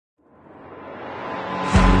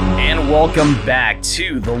welcome back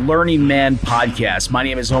to the Learning Man podcast. My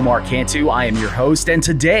name is Omar Cantu. I am your host, and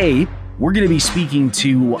today we're going to be speaking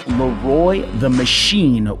to Leroy the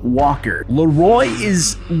Machine Walker. Leroy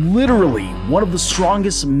is literally one of the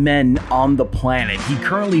strongest men on the planet. He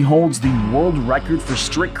currently holds the world record for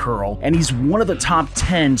strict curl, and he's one of the top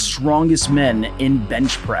 10 strongest men in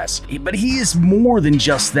bench press. But he is more than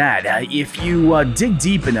just that. If you dig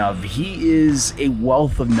deep enough, he is a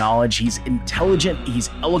wealth of knowledge. He's intelligent,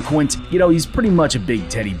 he's eloquent. You know, he's pretty much a big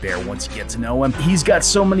teddy bear once you get to know him. He's got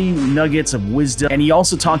so many nuggets of wisdom, and he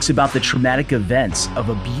also talks about the traumatic events of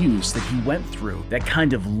abuse that he went through that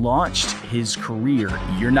kind of launched his career.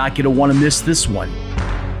 You're not going to want to miss this one.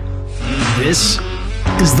 This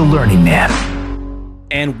is The Learning Man.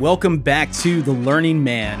 And welcome back to The Learning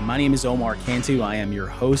Man. My name is Omar Cantu. I am your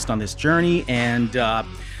host on this journey, and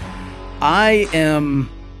I am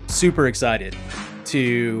super excited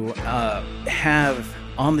to have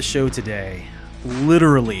on the show today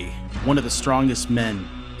literally one of the strongest men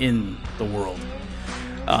in the world.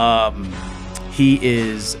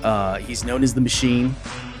 He's known as the Machine.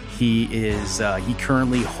 He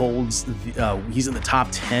currently holds, he's in the top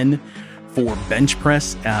 10 for bench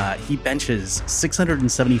press. He benches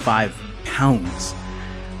 675 pounds.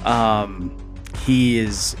 He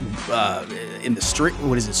is, in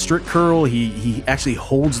the strict curl. He actually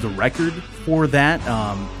holds the record for that.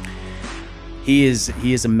 He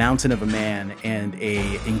is a mountain of a man and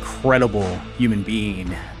a incredible human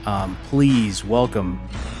being. Please welcome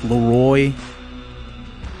Leroy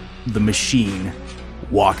the Machine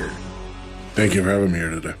Walker. Thank you for having me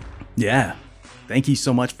here today. Yeah, thank you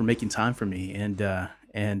so much for making time for me. And I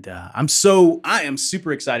am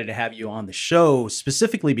super excited to have you on the show,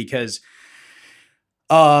 specifically because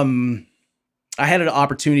I had an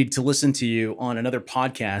opportunity to listen to you on another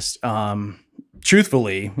podcast.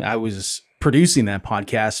 Truthfully, I was producing that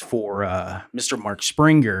podcast for Mr. Mark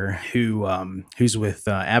Springer, who's with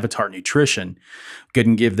Avatar Nutrition. Good,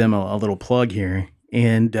 and give them a little plug here.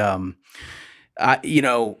 And during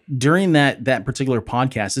that particular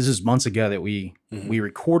podcast, this is months ago that we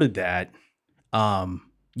recorded that.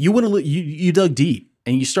 You dug deep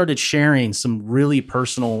and you started sharing some really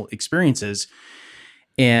personal experiences,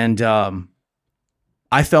 and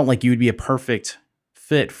I felt like you would be a perfect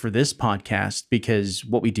fit for this podcast, because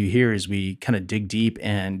what we do here is we kind of dig deep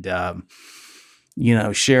and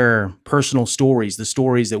share personal stories, the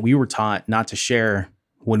stories that we were taught not to share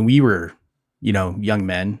when we were young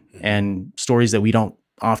men, and stories that we don't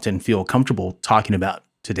often feel comfortable talking about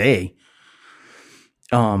today.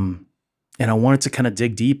 And I wanted to kind of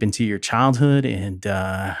dig deep into your childhood and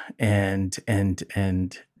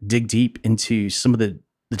dig deep into some of the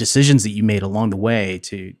decisions that you made along the way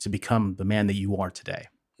to become the man that you are today.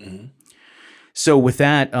 Mm-hmm. So with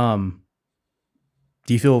that, do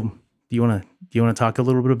you want to talk a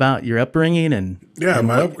little bit about your upbringing and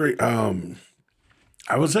my upgrade?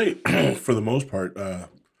 I would say for the most part,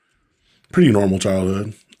 pretty normal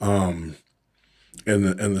childhood. In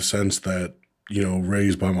the sense that,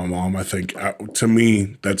 raised by my mom. I think to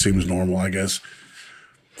me that seems normal, I guess.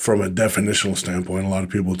 From a definitional standpoint, a lot of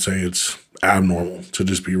people would say it's abnormal to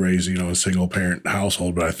just be raised, in a single parent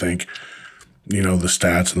household. But I think, the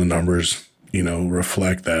stats and the numbers,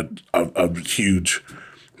 reflect that a huge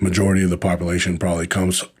majority of the population probably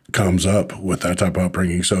comes up with that type of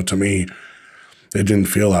upbringing. So to me, it didn't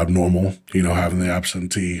feel abnormal, having the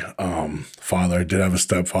absentee father. I did have a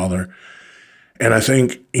stepfather. And I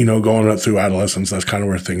think, going up through adolescence, that's kind of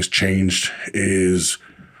where things changed. Is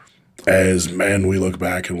as men, we look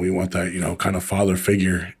back and we want that, kind of father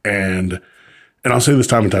figure. And I'll say this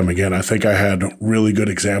time and time again, I think I had really good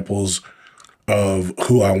examples of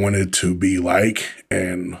who I wanted to be like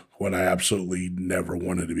and what I absolutely never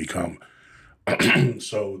wanted to become.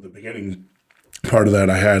 So the beginning part of that,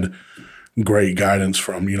 I had great guidance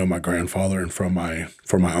from, my grandfather and from my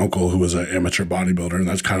uncle, who was an amateur bodybuilder. And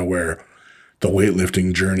that's kind of where the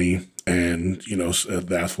weightlifting journey and,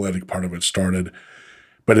 the athletic part of it started.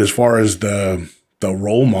 But as far as the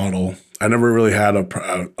role model, I never really had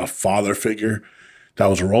a father figure that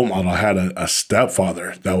was a role model. I had a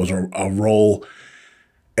stepfather that was a role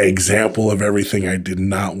example of everything I did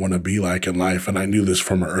not want to be like in life. And I knew this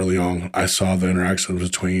from early on. I saw the interaction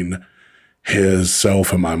between his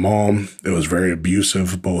self and my mom. It was very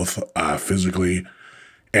abusive, both physically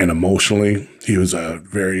and emotionally. He was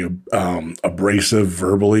very abrasive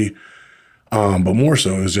verbally, but more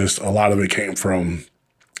so it was just a lot of it came from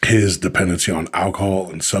his dependency on alcohol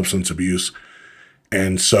and substance abuse.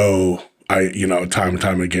 And so I, time and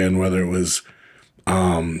time again, whether it was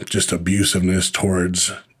just abusiveness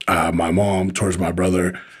towards my mom, towards my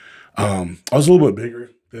brother, I was a little bit bigger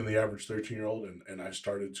than the average 13-year-old, and I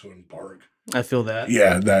started to embark. I feel that.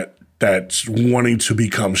 Yeah, that's wanting to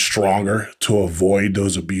become stronger to avoid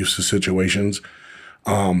those abusive situations.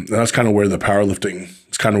 And that's kind of where the powerlifting,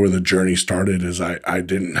 it's kind of where the journey started. Is I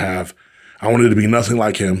wanted to be nothing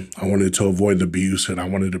like him. I wanted to avoid the abuse, and I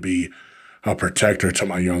wanted to be a protector to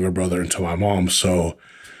my younger brother and to my mom. So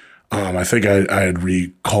I think I had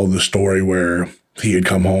recalled the story where he had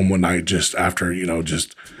come home one night just after,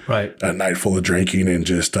 just right. a night full of drinking, and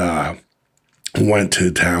just went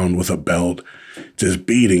to town with a belt, just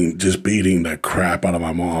beating the crap out of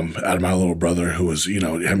my mom, out of my little brother, who was, he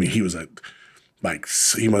was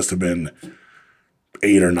he must have been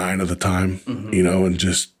 8 or 9 at the time, and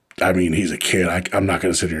just, he's a kid. I'm not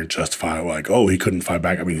going to sit here and justify he couldn't fight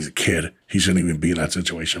back. He's a kid. He shouldn't even be in that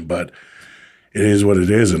situation, but it is what it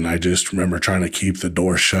is. And I just remember trying to keep the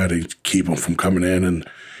door shut and keep him from coming in. And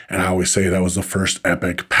I always say that was the first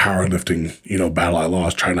epic powerlifting, battle I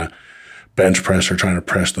lost, trying to bench press or trying to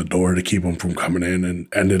press the door to keep him from coming in, and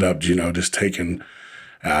ended up, just taking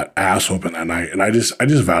ass whooping that night. And I just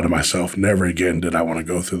vowed to myself, never again did I want to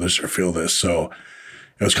go through this or feel this. So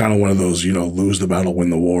it was kind of one of those, lose the battle, win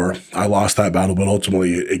the war. I lost that battle, but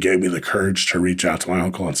ultimately it gave me the courage to reach out to my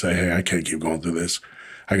uncle and say, hey, I can't keep going through this.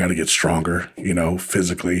 I got to get stronger,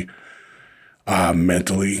 physically,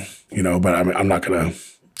 mentally, but I'm not going to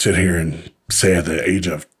sit here and say at the age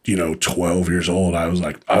of, 12 years old, I was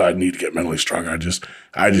like, I need to get mentally strong. I just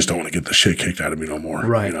don't want to get the shit kicked out of me no more.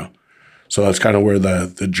 Right. So that's kind of where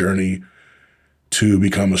the journey to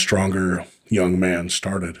become a stronger young man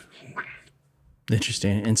started.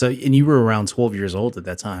 Interesting. And you were around 12 years old at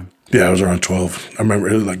that time. Yeah, I was around 12. I remember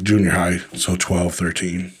it was like junior high. So 12,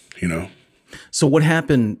 13, So what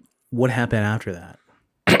happened after that?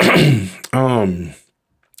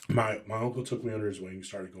 My uncle took me under his wing,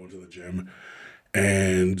 started going to the gym,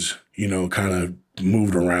 and, kind of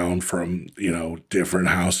moved around from, different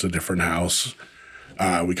house to different house.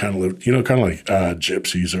 We kind of lived, kind of like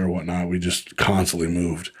gypsies or whatnot. We just constantly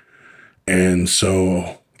moved. And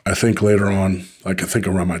so I think later on, I think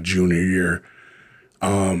around my junior year,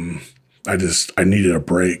 I needed a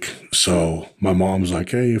break. So my mom's like,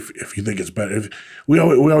 hey, if you think it's better, we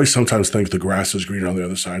always sometimes think the grass is greener on the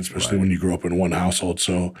other side, especially when you grow up in one household.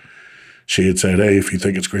 So she had said, hey, if you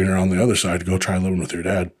think it's greener on the other side, go try living with your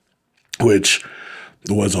dad, which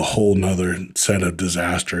was a whole nother set of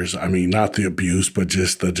disasters. Not the abuse, but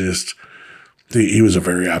he was a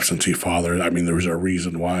very absentee father. There was a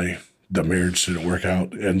reason why the marriage didn't work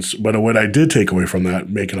out. But what I did take away from that,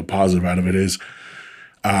 making a positive out of it, is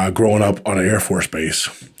growing up on an Air Force base,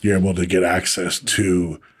 you're able to get access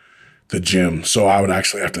to the gym. So I would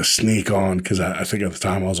actually have to sneak on, because I think at the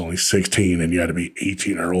time I was only 16 and you had to be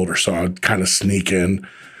 18 or older. So I would kind of sneak in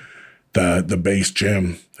the base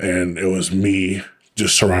gym, and it was me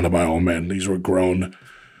just surrounded by all men. These were grown,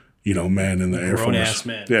 men in the Air Force. Grown-ass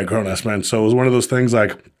men. Yeah, grown-ass men. So it was one of those things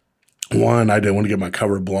like, one, I didn't want to get my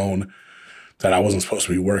cover blown that I wasn't supposed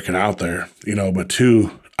to be working out there, but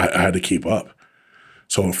two, I had to keep up.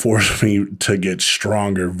 So it forced me to get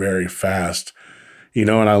stronger very fast, and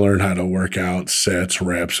I learned how to work out sets,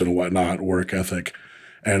 reps, and whatnot, work ethic.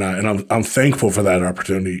 And I'm thankful for that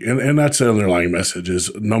opportunity. And that's the underlying message is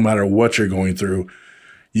no matter what you're going through,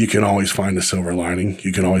 you can always find a silver lining.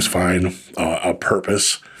 You can always find a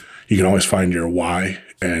purpose. You can always find your why.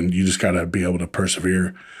 And you just got to be able to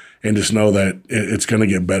persevere and just know that it's going to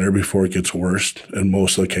get better before it gets worse in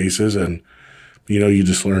most of the cases. And, you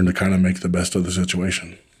just learn to kind of make the best of the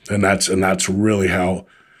situation. And that's really how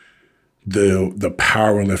the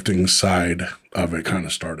powerlifting side of it kind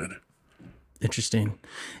of started. Interesting.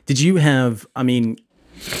 Did you have, I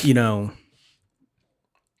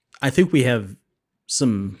think we have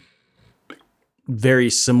some very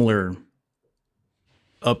similar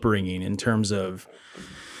upbringing in terms of,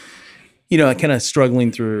 kind of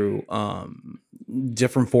struggling through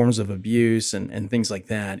different forms of abuse and things like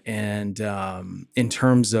that. And in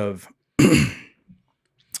terms of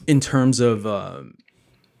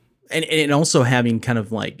and also having kind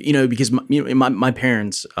of like, because my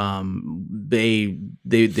parents, they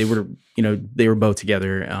were, they were both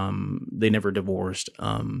together. They never divorced.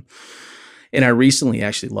 And I recently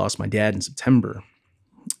actually lost my dad in September,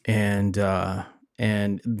 and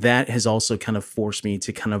that has also kind of forced me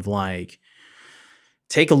to kind of like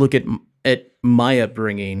take a look at my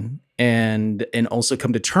upbringing and also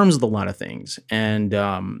come to terms with a lot of things. And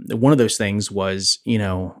one of those things was,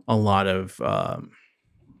 a lot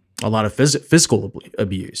of physical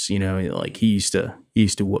abuse. Like he used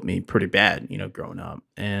to whoop me pretty bad, growing up.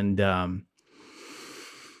 And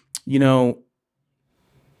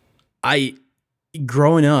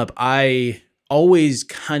growing up, I always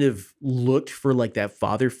kind of looked for like that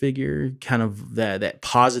father figure, kind of that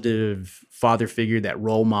positive father figure, that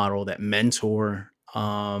role model, that mentor.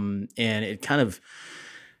 And it kind of,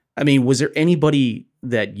 I mean, was there anybody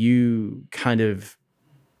that you kind of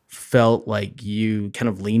felt like you kind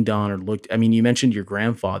of leaned on or looked? I mean, you mentioned your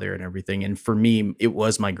grandfather and everything, and for me, it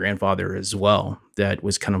was my grandfather as well. That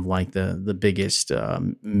was kind of like the biggest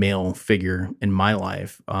male figure in my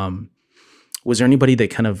life. Was there anybody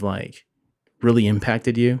that kind of like really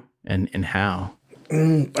impacted you, and how?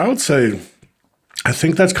 I would say, I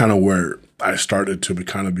think that's kind of where I started to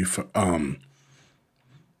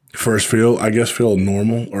first feel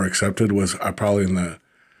normal or accepted was I probably in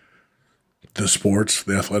the sports,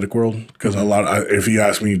 the athletic world. Because if you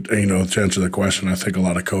ask me, to answer the question, I think a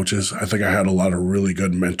lot of coaches, I think I had a lot of really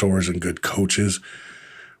good mentors and good coaches,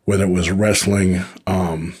 whether it was wrestling,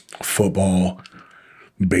 football,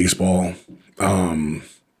 baseball, PE,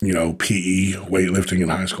 weightlifting in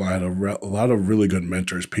high school. I had a lot of really good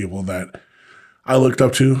mentors, people that I looked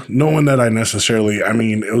up to. No one that I necessarily,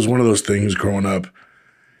 it was one of those things growing up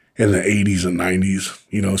in the 80s and 90s.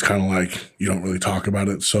 It's kind of like you don't really talk about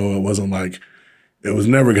it. So it wasn't like, it was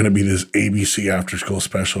never going to be this ABC after school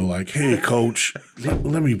special like, hey, coach,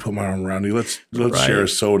 let me put my arm around you. Let's right. share a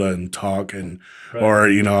soda and talk. And, right. or,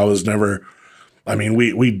 I was never,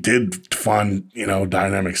 we did fun,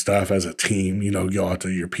 dynamic stuff as a team, go out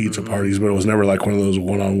to your pizza parties, but it was never like one of those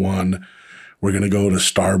one-on-one, we're going to go to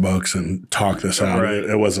Starbucks and talk this out. Right.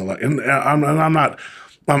 It wasn't like, and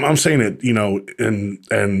I'm saying it,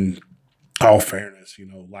 in all fairness,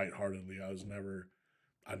 lightheartedly.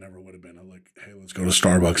 I never would have been like, hey, let's go to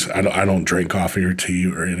Starbucks. I don't drink coffee or tea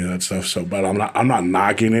or any of that stuff. So, but I'm not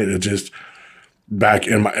knocking it. It just, back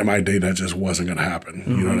in my day, that just wasn't going to happen.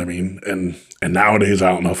 Mm-hmm. You know what I mean? And nowadays,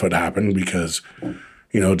 I don't know if it happened because,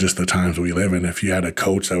 just the times we live in. If you had a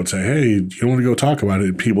coach that would say, hey, you want to go talk about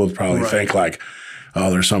it, people would probably right. think like, oh,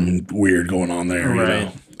 there's something weird going on there. Right.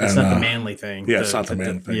 It's not the manly thing. Yeah, it's not the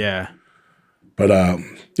manly thing. Yeah. But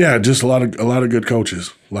just a lot of good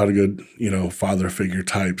coaches, a lot of good, father figure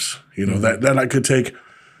types, mm-hmm. that I could take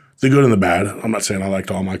the good and the bad. I'm not saying I liked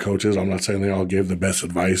all my coaches. I'm not saying they all gave the best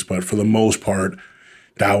advice, but for the most part,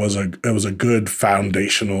 it was a good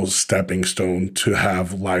foundational stepping stone to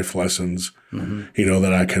have life lessons, mm-hmm.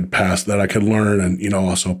 That I could pass, that I could learn, and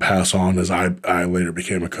also pass on as I later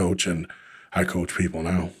became a coach and I coach people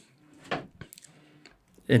now.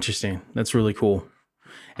 Interesting. That's really cool.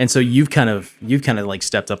 And so you've kind of like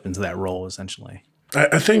stepped up into that role essentially.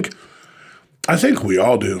 I think we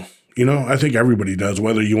all do. I think everybody does,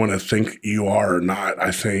 whether you want to think you are or not.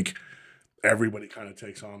 I think everybody kind of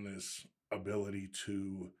takes on this ability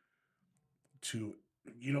to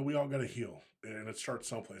we all got to heal, and it starts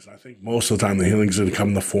someplace. I think most of the time the healing's going to come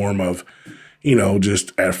in the form of,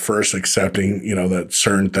 just at first accepting, that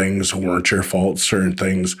certain things weren't your fault, certain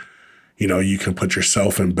things, you can put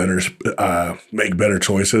yourself in better, make better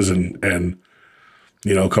choices and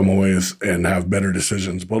come away and have better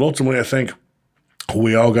decisions. But ultimately, I think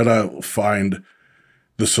we all got to find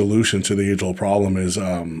the solution to the age-old problem is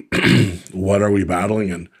what are we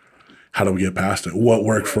battling and how do we get past it? What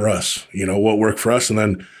worked for us? What worked for us? And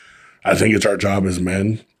then I think it's our job as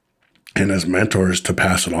men and as mentors to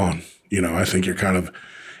pass it on. I think you're kind of,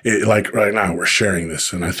 like right now we're sharing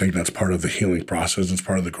this, and I think that's part of the healing process. It's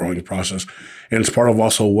part of the growing process, and it's part of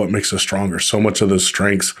also what makes us stronger. So much of the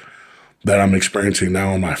strengths that I'm experiencing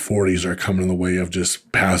now in my 40s are coming in the way of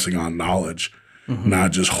just passing on knowledge, mm-hmm.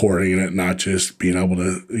 not just hoarding it, not just being able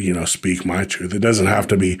to, speak my truth. It doesn't have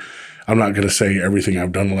to be, I'm not going to say everything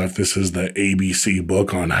I've done in life, this is the ABC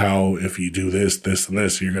book on how if you do this, this, and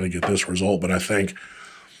this, you're going to get this result. But I think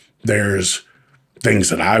there's things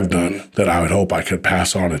that I've done that I would hope I could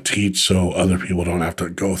pass on and teach so other people don't have to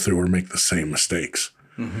go through or make the same mistakes.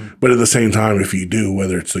 Mm-hmm. But at the same time, if you do,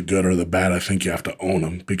 whether it's the good or the bad, I think you have to own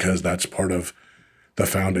them because that's part of the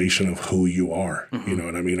foundation of who you are. Mm-hmm. You know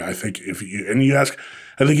what I mean? I think if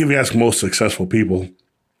you ask most successful people,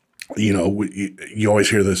 you always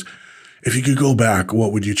hear this, if you could go back,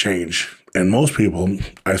 what would you change? And most people,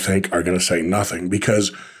 I think, are going to say nothing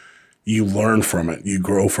because you learn from it, you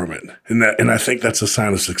grow from it. And I think that's a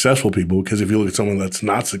sign of successful people because if you look at someone that's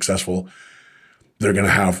not successful, they're going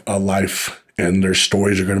to have a life and their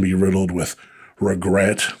stories are going to be riddled with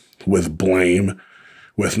regret, with blame,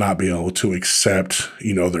 with not being able to accept,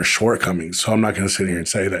 their shortcomings. So I'm not going to sit here and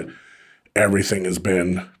say that everything has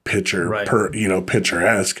been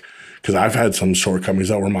picturesque because I've had some shortcomings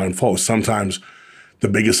that were my fault. Sometimes the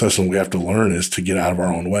biggest lesson we have to learn is to get out of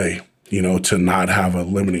our own way, to not have a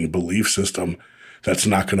limiting belief system that's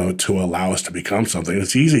not going to allow us to become something.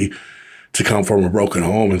 It's easy to come from a broken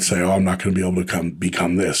home and say, oh, I'm not going to be able to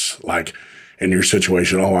become this. Like in your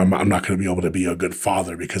situation, oh, I'm not going to be able to be a good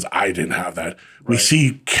father because I didn't have that. Right. We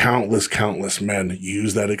see countless men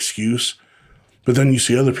use that excuse, but then you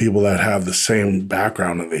see other people that have the same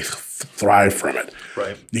background and they thrive from it.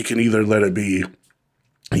 Right. You can either let it be,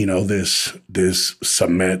 this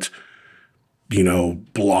cement,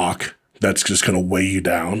 block that's just going to weigh you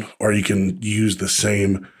down, or you can use the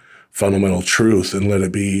same fundamental truth and let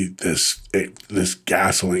it be this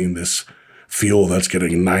gasoline, this fuel that's going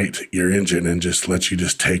to ignite your engine and just let you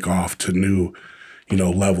just take off to new,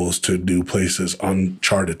 levels, to new places,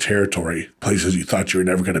 uncharted territory, places you thought you were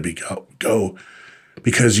never going to go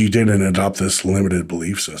because you didn't adopt this limited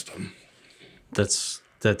belief system. That's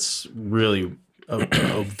really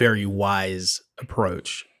a very wise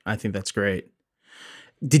approach. I think that's great.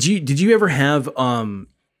 Did you ever have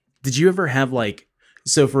like,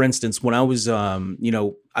 so for instance, when I was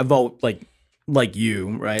I've always like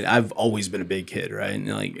you, right? I've always been a big kid, right?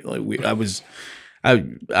 And I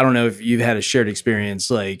don't know if you've had a shared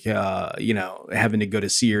experience, like, having to go to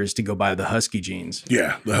Sears to go buy the Husky jeans.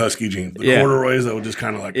 Yeah, the Husky jeans. The corduroys that would just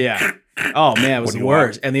kind of like... Yeah. Oh, man, it was the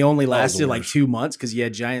worst. And they only lasted like 2 months because you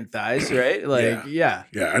had giant thighs, right? Like, yeah.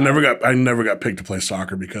 I never got picked to play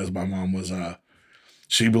soccer because my mom was...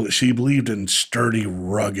 She believed in sturdy,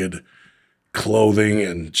 rugged clothing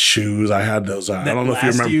and shoes. I had those. I don't know if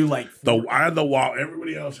you remember. I had the wall.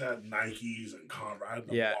 Everybody else had Nikes and Converse. I had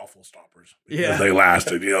the waffle stoppers. Yeah, they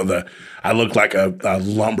lasted. I looked like a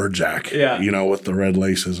lumberjack. Yeah. With the red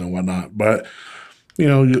laces and whatnot. But you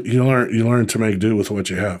learn to make do with what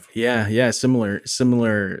you have. Yeah. Similar.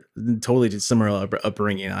 Totally similar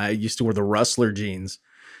upbringing. I used to wear the Rustler jeans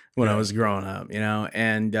when I was growing up.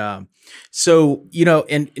 And so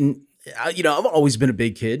I've always been a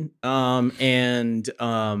big kid. One of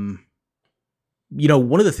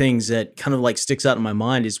the things that kind of like sticks out in my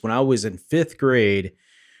mind is when I was in 5th grade,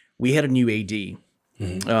 we had a new AD,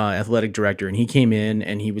 athletic director, and he came in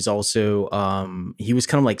and he was also, he was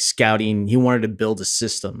kind of like scouting. He wanted to build a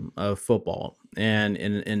system of football and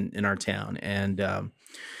in our town. And,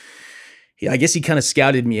 I guess he kind of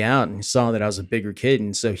scouted me out and saw that I was a bigger kid.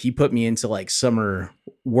 And so he put me into like summer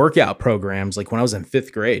workout programs, like when I was in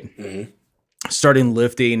 5th grade, starting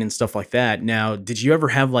lifting and stuff like that. Now, did you ever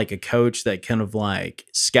have like a coach that kind of like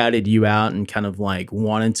scouted you out and kind of like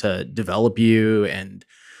wanted to develop you and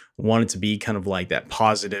wanted to be kind of like that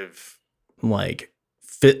positive, like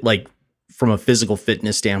fit, like from a physical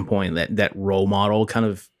fitness standpoint, that role model kind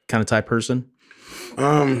of type person?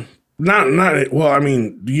 Not well. I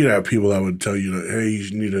mean, you'd have people that would tell you that, hey,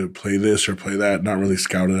 you need to play this or play that. Not really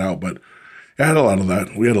scout it out, but I had a lot of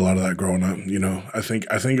that. We had a lot of that growing up. I think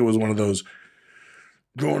it was one of those.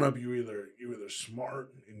 Growing up, you either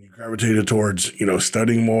smart and you gravitated towards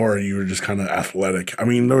studying more, or you were just kind of athletic. I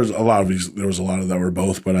mean, there was a lot of that were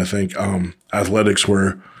both, but I think athletics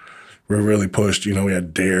were really pushed. We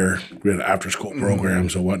had DARE, we had after school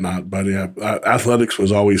programs and whatnot. But yeah, athletics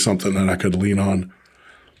was always something that I could lean on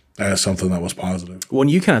as something that was positive. When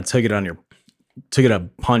you kind of took it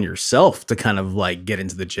upon yourself to kind of like get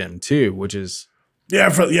into the gym too, which is we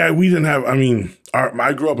didn't have. I mean,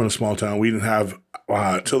 I grew up in a small town. We didn't have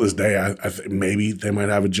till this day. I think maybe they might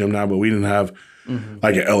have a gym now, but we didn't have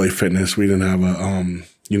like an LA Fitness. We didn't have a a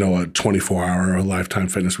 24-hour or Lifetime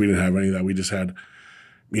Fitness. We didn't have any of that. We just had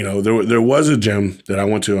there was a gym that I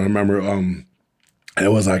went to. I remember. I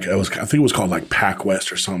think it was called like Pac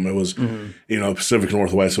West or something. It was, Pacific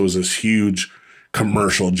Northwest. It was this huge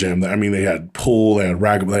commercial gym. They had pool, they had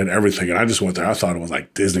racquetball, they had everything. And I just went there. I thought it was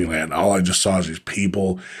like Disneyland. All I just saw is these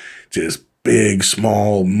people, just big,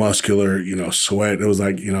 small, muscular, sweat. It was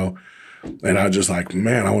like, and I was just like,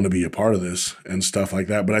 man, I want to be a part of this and stuff like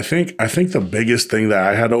that. But I think the biggest thing that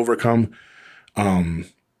I had to overcome,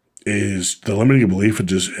 is the limiting belief.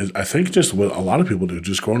 I think just what a lot of people do,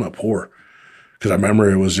 just growing up poor. Because I remember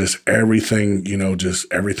it was just everything, not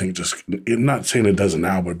saying it doesn't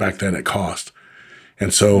now, but back then it cost.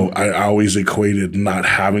 And so I always equated not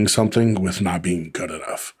having something with not being good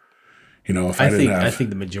enough. I think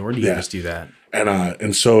the majority of us do that.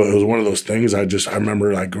 And so it was one of those things. I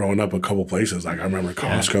remember like growing up a couple places. Like I remember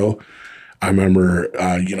Costco. Yeah. I remember,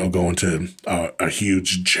 going to a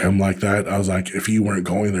huge gym like that. I was like, if you weren't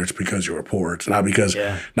going there, it's because you were poor. It's not because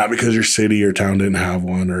your city or town didn't have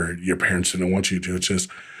one or your parents didn't want you to. It's just,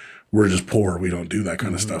 we're just poor. We don't do that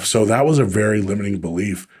kind of stuff. So that was a very limiting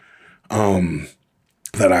belief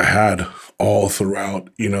that I had all throughout.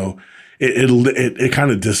 It kind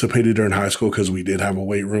of dissipated during high school because we did have a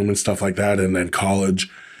weight room and stuff like that. And then college,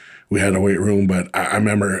 we had a weight room. But I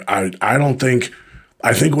remember, I don't think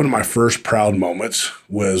I think one of my first proud moments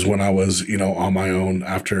was when I was, on my own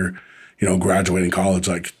after, graduating college,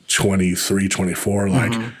 like 23, 24,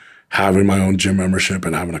 like having my own gym membership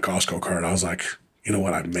and having a Costco card. I was like, you know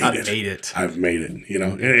what? I've made it. I've made it,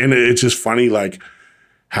 and it's just funny, like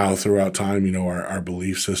how throughout time, our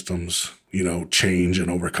belief systems, change and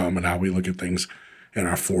overcome, and how we look at things in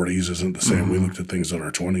our 40s isn't the same. We looked at things in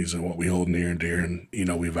our 20s and what we hold near and dear and,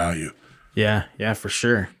 we value. Yeah. Yeah, for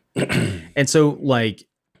sure. And so like,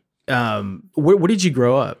 where did you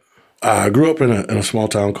grow up? I grew up in a small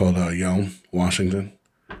town called Yelm, Washington.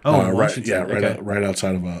 Oh, Washington. Okay. Right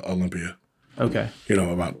outside of Olympia. Okay.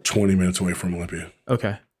 About 20 minutes away from Olympia.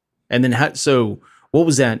 Okay. And then so what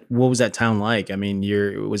was that town like? I mean,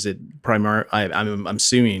 was it I'm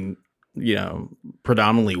assuming,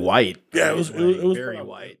 predominantly white. Yeah, it was very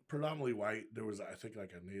white. Predominantly white. There was, I think,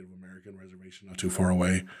 like a Native American reservation not too far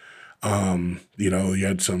away. You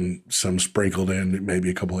had some sprinkled in, maybe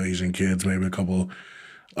a couple Asian kids, maybe a couple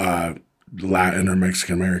Latin or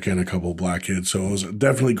Mexican American, a couple black kids. So it was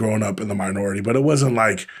definitely growing up in the minority, but it wasn't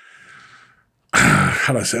like,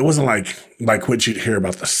 how do I say? It wasn't like what you'd hear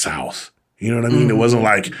about the South. You know what I mean? It wasn't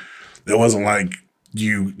like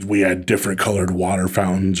we had different colored water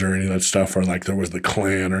fountains or any of that stuff, or like there was the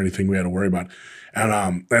Klan or anything we had to worry about.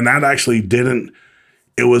 And that actually didn't.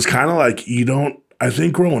 It was kind of like I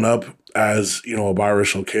think growing up as, a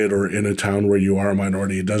biracial kid or in a town where you are a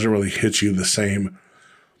minority, it doesn't really hit you the same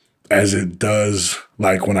as it does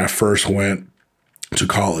like when I first went to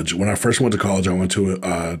college. When I first went to college, I went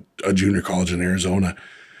to a junior college in Arizona,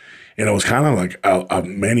 and it was kind of like a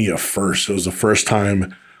many a first. It was the first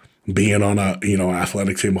time being on a,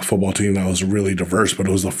 athletic team, a football team that was really diverse, but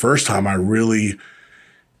it was the first time I really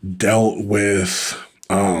dealt with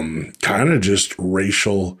kind of just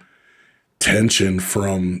racial tension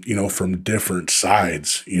from different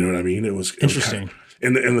sides. You know what I mean? It was interesting.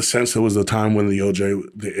 In the sense, it was the time when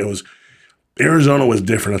Arizona was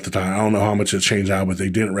different at the time. I don't know how much it changed out, but they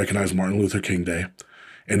didn't recognize Martin Luther King Day.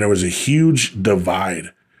 And there was a huge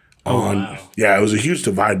divide it was a huge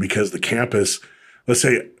divide because the campus, let's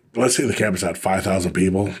say the campus had 5,000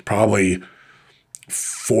 people, probably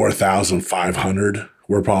 4,500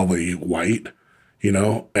 were probably white,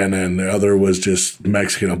 and then the other was just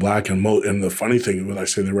Mexican and black. And the funny thing, when I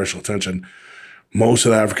say the racial tension, most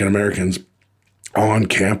of the African Americans on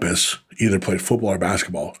campus either played football or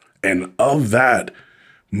basketball. And of that,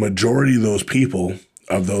 majority of those people,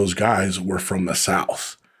 of those guys, were from the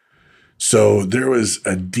South. So there was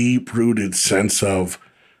a deep-rooted sense of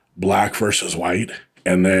black versus white,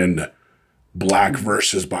 and then black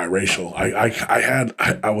versus biracial.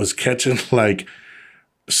 I was catching like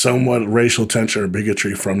somewhat racial tension or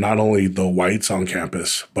bigotry from not only the whites on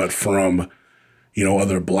campus, but from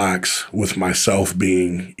other blacks, with myself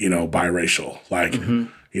being, biracial. Like,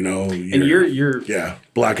 and you're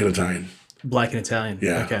black and Italian. Black and Italian.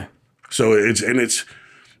 Yeah. Okay. So it's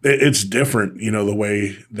different, the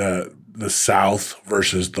way the South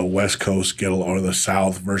versus the West Coast get along, or the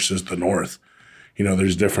South versus the North.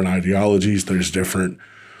 There's different ideologies. There's different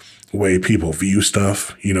way people view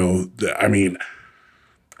stuff. I mean,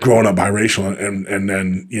 growing up biracial and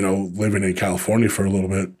then, living in California for a little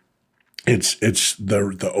bit, it's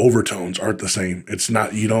the overtones aren't the same. It's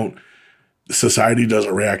not, society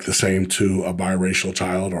doesn't react the same to a biracial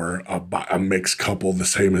child or a mixed couple the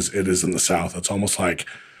same as it is in the South. It's almost like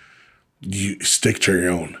you stick to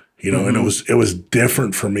your own, and it was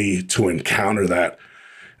different for me to encounter that,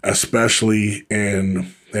 especially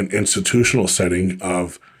in an institutional setting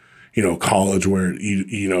of, college, where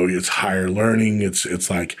it's higher learning. It's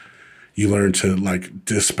like you learn to like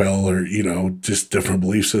dispel or, just different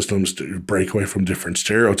belief systems, to break away from different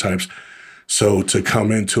stereotypes. So to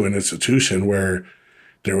come into an institution where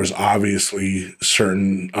there was obviously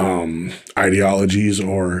certain ideologies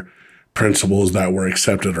or principles that were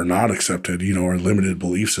accepted or not accepted, or limited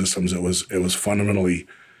belief systems, it was fundamentally,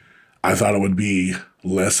 I thought it would be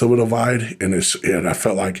less of a divide. And I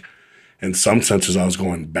felt like in some senses I was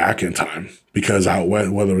going back in time, because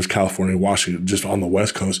whether it was California, Washington, just on the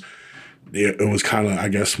West Coast, it was kind of, I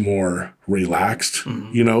guess, more relaxed,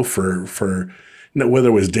 for whether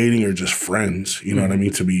it was dating or just friends, you know what I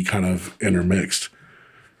mean, to be kind of intermixed.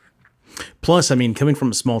 Plus, I mean, coming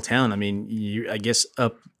from a small town, I mean,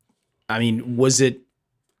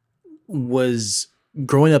 was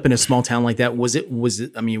growing up in a small town like that, was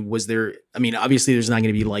there, obviously there's not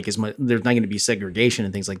going to be like as much, there's not going to be segregation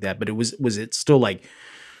and things like that, but was it still like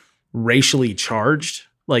racially charged?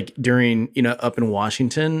 Like during, up in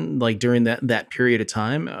Washington, like during that period of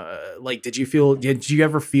time, like, did you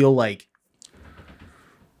ever feel like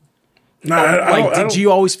No, did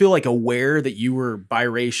you always feel like aware that you were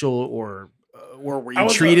biracial, or were you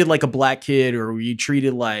treated like a black kid, or were you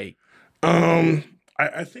treated like?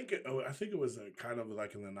 I think it was kind of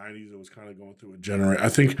like in the 90s. It was kind of going through a generation.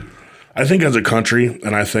 I think as a country,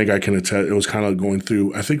 and I think I can attest, it was kind of going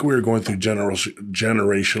through. I think we were going through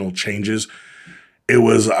generational changes. It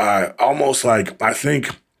was almost like, I think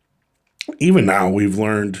even now we've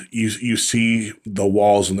learned. You see the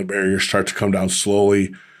walls and the barriers start to come down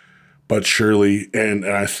slowly but surely, and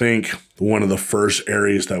I think one of the first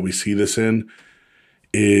areas that we see this in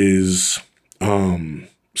is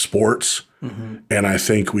sports. Mm-hmm. And I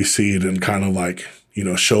think we see it in kind of like,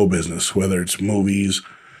 show business, whether it's movies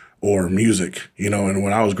or music, and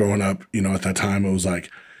when I was growing up, at that time, it was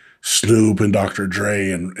like Snoop and Dr.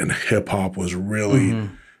 Dre and hip hop was really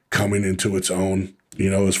coming into its own,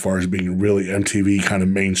 as far as being really MTV kind of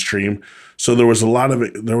mainstream. So there was a lot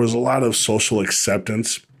of social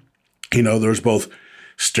acceptance. There was both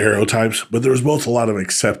stereotypes, but there was both a lot of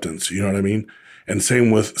acceptance, you know what I mean? And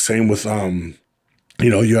same with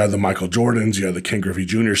you had the Michael Jordans, you had the Ken Griffey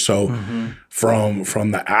Jr. So from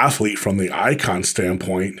the athlete, from the icon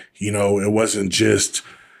standpoint, it wasn't just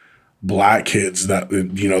black kids that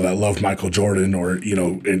loved Michael Jordan or,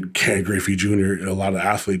 and Ken Griffey Jr. A lot of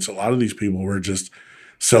athletes, a lot of these people were just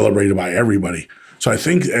celebrated by everybody. So I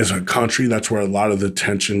think as a country, that's where a lot of the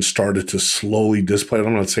tension started to slowly display.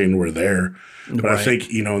 I'm not saying we're there, but right. I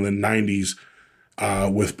think, in the 90s,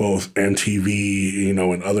 with both MTV,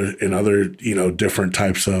 and other, different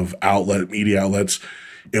types of media outlets,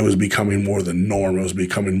 it was becoming more the norm. It was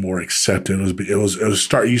becoming more accepted. You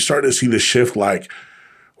started to see the shift. Like,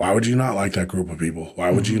 why would you not like that group of people?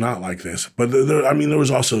 Why would you not like this? But there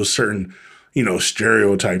was also certain,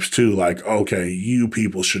 stereotypes too. Like, okay, you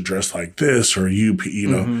people should dress like this, or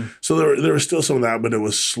So there was still some of that, but it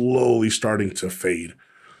was slowly starting to fade.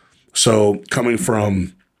 So coming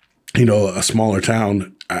from, a smaller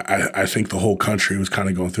town, I think the whole country was kind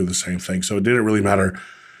of going through the same thing. So it didn't really matter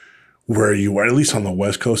where you were, at least on the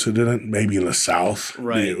West Coast, it didn't. Maybe in the South,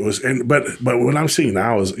 right? It was, but what I'm seeing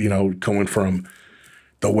now is, coming from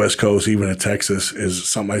the West Coast, even to Texas, is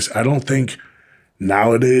something I don't think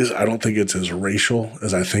nowadays. I don't think it's as racial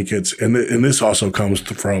as I think it's, and this also comes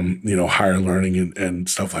from higher learning and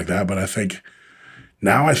stuff like that. But I think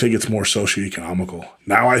it's more socioeconomical.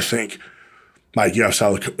 Now I think. Like, you have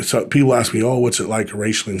so people ask me, what's it like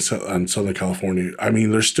racially in Southern California? I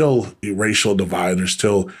mean, there's still a racial divide. There's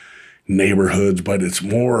still neighborhoods, but it's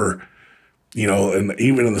more, and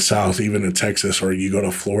even in the South, even in Texas, or you go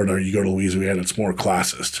to Florida or you go to Louisiana, it's more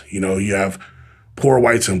classist. You have poor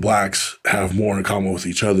whites and blacks have more in common with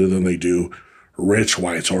each other than they do rich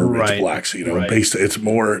whites or rich blacks. It's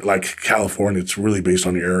more like California. It's really based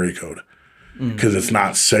on your area code because it's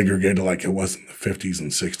not segregated like it was in the 50s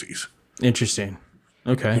and 60s. Interesting.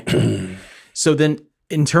 Okay. So then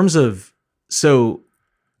in terms of, to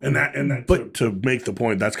make the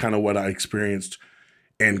point, that's kind of what I experienced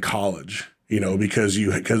in college, because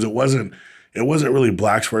it wasn't really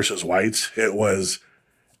blacks versus whites. It was,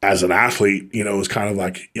 as an athlete, it was kind of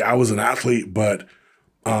like, I was an athlete, but,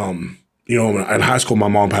 in high school, my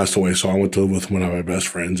mom passed away. So I went to live with one of my best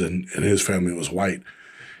friends and his family was white.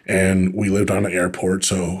 And we lived on an airport.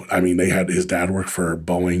 So, his dad worked for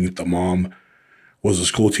Boeing. The mom was a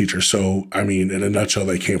school teacher. So, in a nutshell,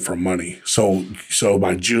 they came from money. So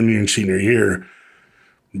my junior and senior year,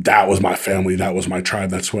 that was my family. That was my tribe.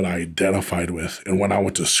 That's what I identified with. And when I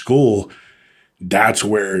went to school, that's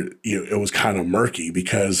where it was kind of murky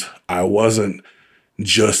because I wasn't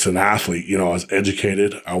just an athlete. I was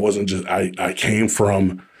educated. I wasn't just, I came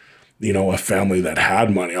from, a family that had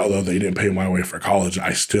money. Although they didn't pay my way for college,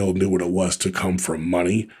 I still knew what it was to come from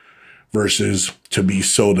money versus to be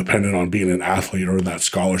so dependent on being an athlete or that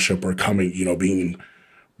scholarship or being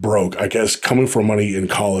broke. I guess coming from money in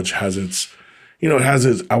college has its,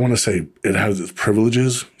 I want to say it has its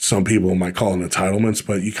privileges. Some people might call it entitlements,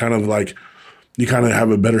 but you kind of have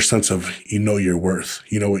a better sense of, your worth,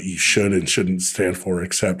 what you should and shouldn't stand for,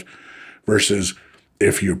 except versus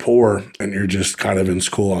if you're poor and you're just kind of in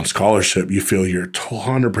school on scholarship, you feel you're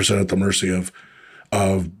 100% at the mercy of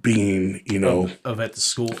being, at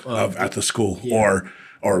the school, yeah.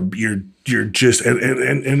 or you're just,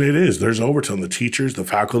 and it is, there's overtone, the teachers, the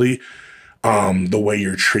faculty, the way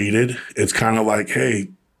you're treated. It's kind of like, hey,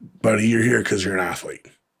 buddy, you're here because you're an athlete,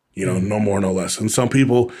 no more, no less. And some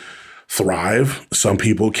people thrive. Some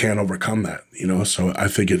people can't overcome that, so I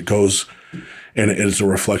think it goes, and it's a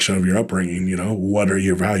reflection of your upbringing. What are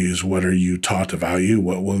your values? What are you taught to value?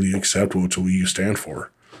 What will you accept? What will you stand for?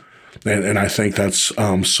 And I think that's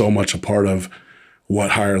so much a part of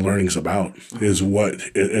what higher learning is about. Is what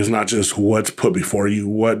is not just what's put before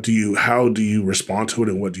you. How do you respond to it,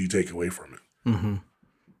 and what do you take away from it? Mm-hmm.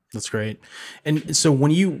 That's great. And so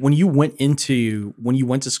when you went to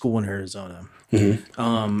school in Arizona,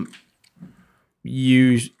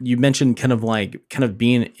 you mentioned kind of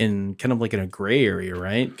being in like in a gray area,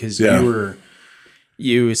 right? Because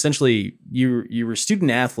you essentially you were a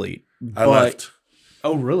student athlete. I left.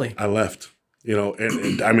 Oh, really? I left.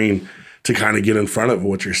 And I mean, to kind of get in front of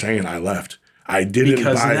what you're saying, I left. I didn't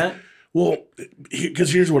because buy. Of that? Well,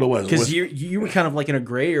 because here's what it was. Because you were kind of like in a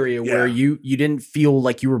gray area where you didn't feel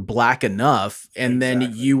like you were black enough, and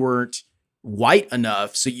then you weren't white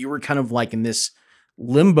enough, so you were kind of like in this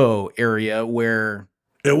limbo area where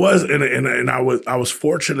it was, and I was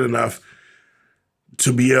fortunate enough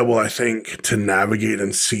to be able, I think, to navigate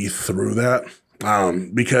and see through that,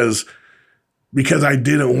 because I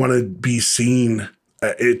didn't want to be seen.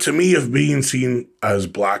 To me, if being seen as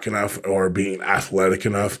black enough or being athletic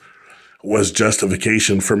enough was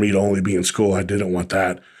justification for me to only be in school, I didn't want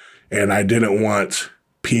that. And I didn't want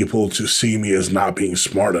people to see me as not being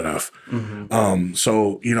smart enough. Mm-hmm.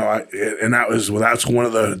 That's one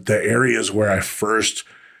of the areas where I first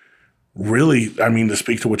really, to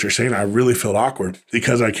speak to what you're saying, I really felt awkward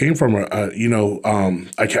because I came from I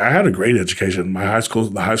had a great education. The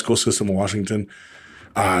high school system in Washington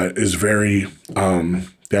is very,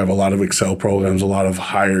 they have a lot of Excel programs, a lot of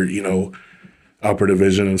higher, upper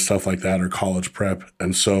division and stuff like that, or college prep.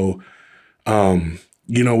 And so, when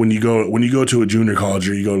you go to a junior college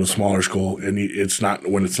or you go to a smaller school and it's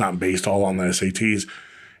not based all on the SATs,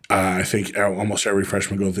 I think almost every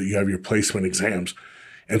freshman goes that you have your placement exams.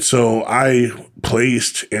 And so I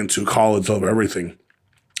placed into college of everything,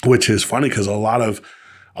 which is funny because a lot of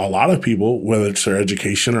people, whether it's their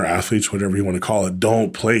education or athletes, whatever you want to call it,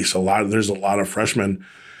 don't place. There's a lot of freshmen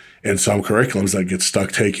in some curriculums that get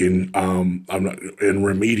stuck taking in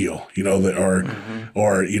remedial,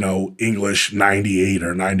 or English 98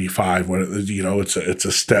 or 95. It's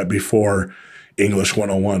a step before English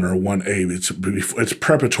 101 or 1A. It's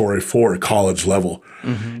preparatory for college level,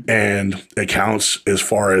 and it counts as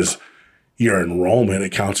far as your enrollment.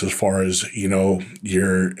 It counts as far as your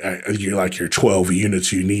 12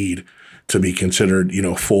 units you need to be considered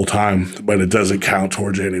full time, but it doesn't count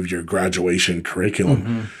towards any of your graduation curriculum.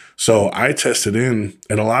 Mm-hmm. So I tested in,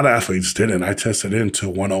 and a lot of athletes didn't. I tested into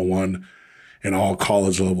 101 and all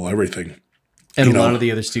college level everything. And a lot of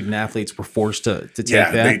the other student athletes were forced to take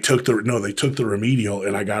that. They took the remedial,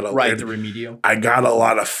 and I got the remedial. I got a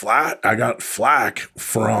lot of flack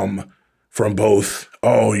from both.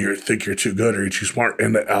 Oh, you think you're too good or you're too smart,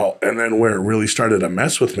 and then where it really started to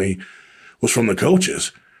mess with me was from the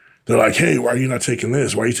coaches. They're like, hey, why are you not taking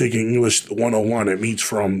this? Why are you taking English 101? It meets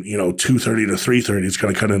from 2:30 to 3:30. It's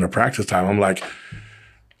going to cut into practice time. I'm like,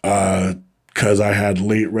 because I had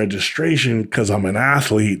late registration because I'm an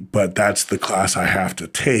athlete, but that's the class I have to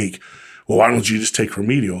take. Well, why don't you just take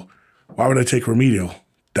remedial? Why would I take remedial?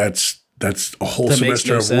 That's a whole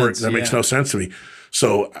semester of work. That makes no sense to me.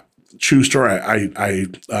 So, true story. I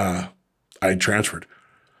transferred.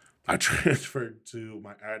 I transferred to I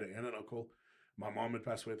had an aunt and uncle. My mom had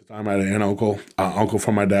passed away at the time. I had an aunt, uncle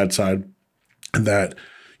from my dad's side that,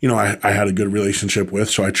 I had a good relationship with.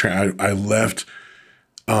 So I left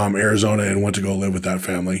Arizona and went to go live with that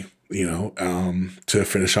family, to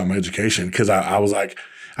finish out my education. Because I was like,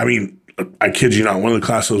 I kid you not, one of the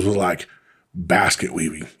classes was like basket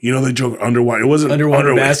weaving. They joke underwater. It wasn't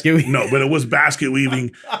underwater basket weaving. No, but it was basket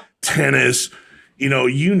weaving, tennis.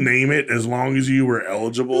 You name it, as long as you were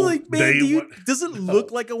eligible. Like, man, does it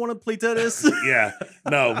look like I want to play tennis? Yeah,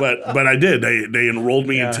 no, but I did. They enrolled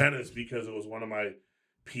me in tennis because it was one of my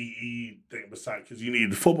PE thing. Besides, because you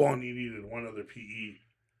needed football and you needed one other PE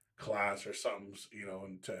class or something,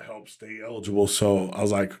 and to help stay eligible. So I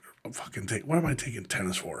was like, what am I taking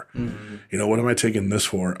tennis for? Mm-hmm. What am I taking this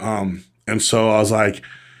for? And so I was like,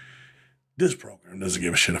 this program doesn't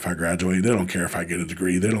give a shit if I graduate. They don't care if I get a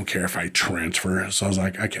degree. They don't care if I transfer. So I was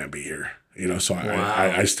like, I can't be here. So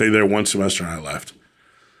I stayed there one semester and I left.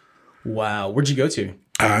 Wow. Where'd you go to?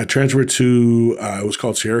 I transferred to, it was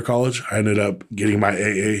called Sierra College. I ended up getting my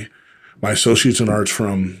AA, my associates in arts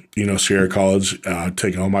from, Sierra College,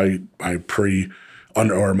 taking all my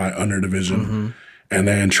under division, and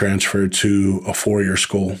then transferred to a 4-year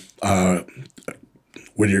school,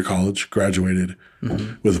 Whittier College, graduated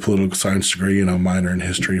with a political science degree and a minor in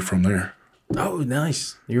history from there. Oh,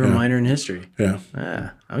 nice. You were a minor in history. Yeah.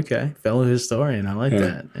 Ah, okay. Fellow historian. I like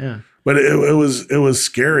that. Yeah. But it was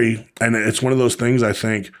scary. And it's one of those things, I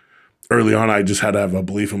think, early on, I just had to have a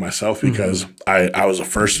belief in myself because I was the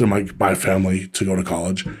first in my family to go to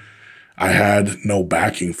college. I had no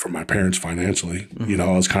backing from my parents financially. You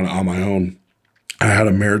know, I was kind of on my own. I had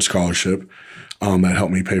a merit scholarship that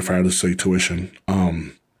helped me pay for out-of-state tuition.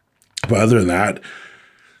 But other than that,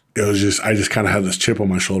 it was just, I just kind of had this chip on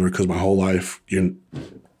my shoulder because my whole life, you're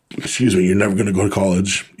never going to go to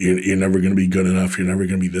college. You're never going to be good enough. You're never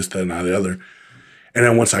going to be this, that, and the other. And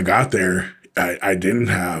then once I got there, I didn't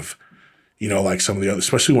have, you know, like some of the other,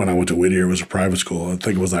 especially when I went to Whittier, it was a private school. I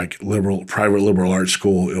think it was like private liberal arts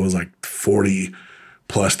school. It was like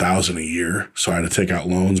 40,000+ a year. So I had to take out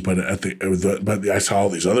loans. But but I saw all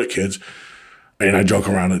these other kids, and I joke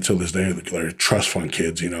around until this day. They're trust fund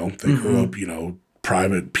kids, you know. They grew up, you know,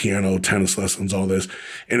 private piano, tennis lessons, all this.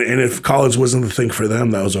 And if college wasn't the thing for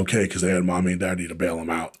them, that was okay because they had mommy and daddy to bail them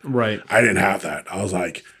out. Right. I didn't have that. I was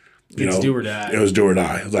like, you know, do or die. It was do or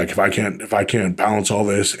die. It was like, if I can't balance all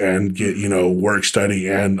this and get, you know, work, study,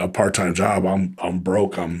 and a part-time job, I'm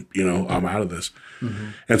broke. I'm out of this.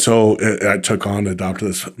 And so I adopted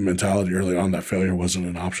this mentality early on that failure wasn't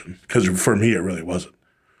an option because for me, it really wasn't.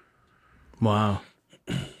 Wow.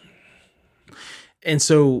 And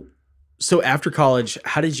so after college,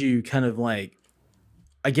 how did you kind of like,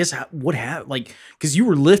 I guess what happened? Like, because you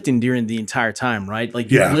were lifting during the entire time, right? Like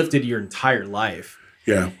you lifted your entire life.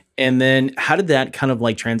 Yeah. And then how did that kind of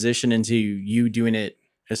like transition into you doing it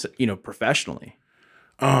as, you know, professionally?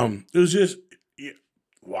 It was just,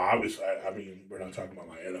 well, obviously, I mean, we're not talking about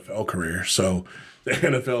my NFL career, so the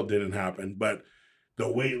NFL didn't happen, but the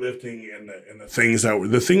weightlifting and the things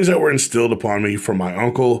that were instilled upon me from my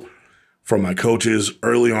uncle, from my coaches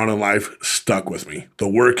early on in life stuck with me. The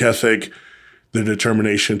work ethic, the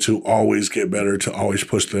determination to always get better, to always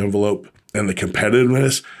push the envelope, and the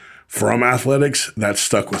competitiveness from athletics, that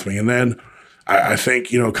stuck with me. And then I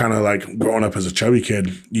think, you know, kind of like growing up as a chubby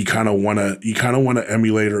kid, you kind of want to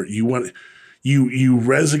emulate, or you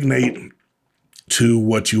resonate to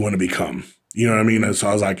what you want to become. You know what I mean? And so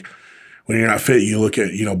I was like, when you're not fit, you look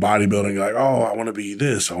at, you know, bodybuilding, you're like, oh, I want to be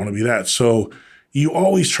this, I want to be that. So you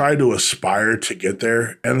always try to aspire to get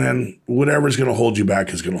there. And then whatever's going to hold you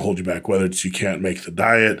back is going to hold you back, whether it's you can't make the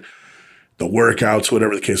diet, the workouts,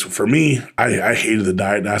 whatever the case. For me, I hated the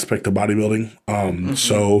diet aspect of bodybuilding.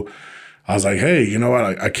 So I was like, hey, you know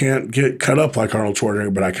what? I can't get cut up like Arnold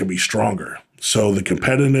Schwarzenegger, but I can be stronger. So the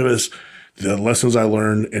competitiveness, the lessons I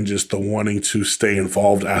learned, and just the wanting to stay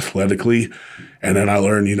involved athletically. And then I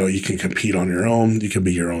learned, you know, you can compete on your own. You can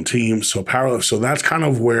be your own team. So powerlift. So that's kind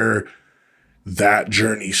of where that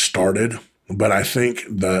journey started. But I think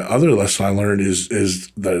the other lesson I learned is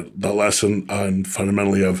the lesson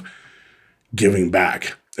fundamentally of giving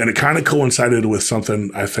back. And it kind of coincided with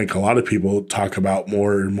something I think a lot of people talk about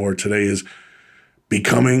more and more today is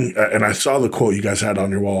becoming, and I saw the quote you guys had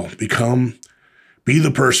on your wall, be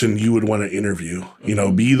the person you would want to interview, you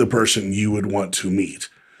know, be the person you would want to meet,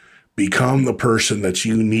 become the person that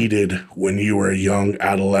you needed when you were a young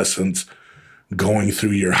adolescent going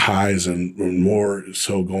through your highs and more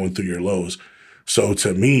so going through your lows. So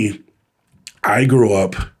to me, I grew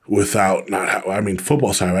up without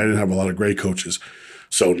football side, I didn't have a lot of great coaches.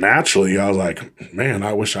 So naturally, I was like, man,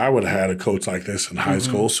 I wish I would have had a coach like this in high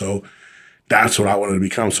school. So that's what I wanted to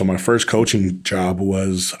become. So my first coaching job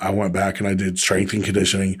was I went back and I did strength and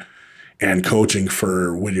conditioning and coaching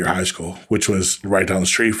for Whittier High School, which was right down the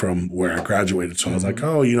street from where I graduated. So I was like,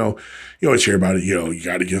 oh, you know, you always hear about it, you know, you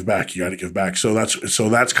got to give back, you got to give back. So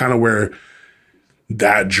that's kind of where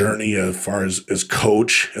that journey as far as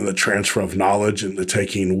coach and the transfer of knowledge and the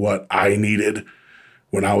taking what I needed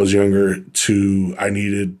when I was younger I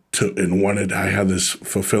had this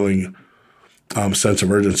fulfilling sense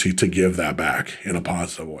of urgency to give that back in a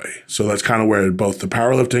positive way. So that's kind of where both the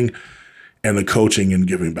powerlifting and the coaching and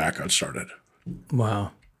giving back got started.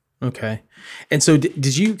 Wow. Okay. And so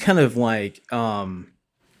did you kind of like, so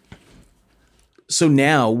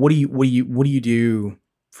now what do you do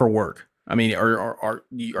for work? I mean, are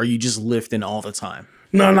you just lifting all the time?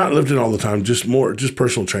 No, not lifting all the time. Just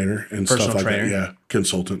personal trainer and stuff like that. Yeah,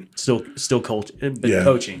 consultant. Still coach, but yeah.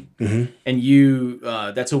 Coaching. Mm-hmm. And you,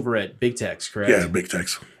 that's over at Big Tex, correct? Yeah, Big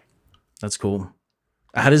Tex. That's cool.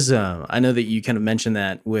 How does I know that you kind of mentioned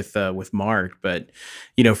that with Mark, but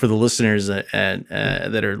you know, for the listeners that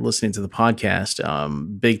are listening to the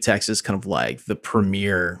podcast, Big Tex is kind of like the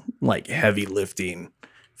premier like heavy lifting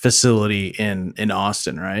facility in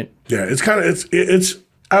Austin, right? Yeah, it's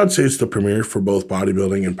I would say it's the premier for both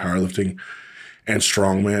bodybuilding and powerlifting and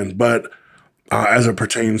strongman. But as it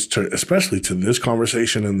pertains to, especially to this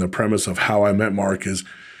conversation and the premise of how I met Mark is,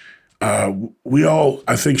 we all,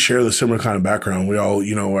 I think, share the similar kind of background. We all,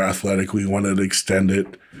 you know, we're athletic. We wanted to extend it.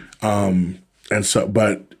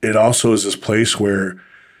 But it also is this place where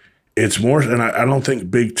it's more, and I don't think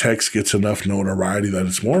big text gets enough notoriety, that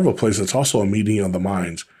it's more of a place that's also a meeting of the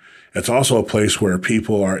minds. It's also a place where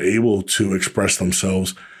people are able to express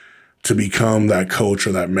themselves, to become that coach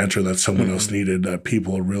or that mentor that someone else needed, that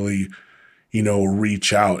people really,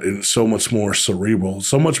 reach out. And it's so much more cerebral,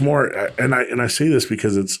 so much more. And I say this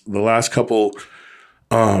because it's the last couple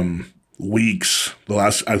weeks,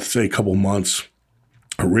 I'd say couple months,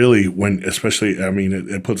 really, when, especially, I mean,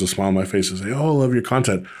 it puts a smile on my face and say, oh, I love your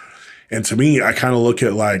content. And to me, I kind of look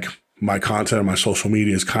at like my content and my social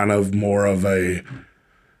media as kind of more of a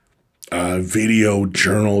video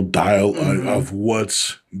journal dial of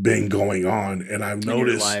what's been going on. And I've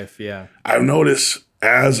noticed, I've noticed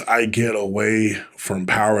as I get away from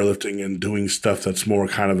powerlifting and doing stuff that's more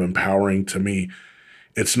kind of empowering to me,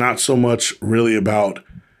 it's not so much really about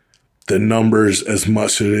the numbers as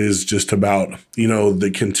much as it is just about,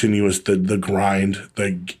 the continuous, the grind,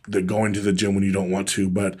 the going to the gym when you don't want to.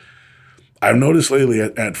 But I've noticed lately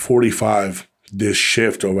at 45, this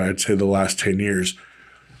shift over, I'd say, the last 10 years,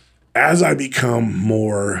 as I become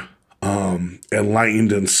more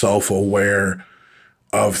enlightened and self-aware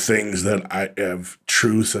of things that I have,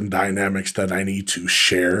 truths and dynamics that I need to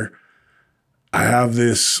share, I have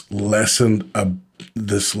this lesson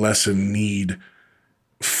need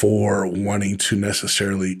for wanting to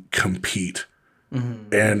necessarily compete.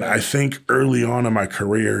 And I think early on in my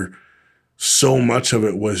career, so much of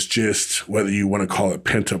it was just, whether you want to call it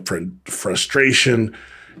pent-up frustration,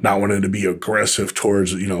 not wanting to be aggressive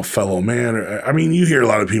towards, fellow man. I mean, you hear a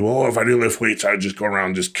lot of people, oh, if I didn't lift weights, I'd just go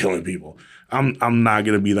around just killing people. I'm not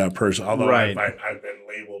going to be that person. Although I've been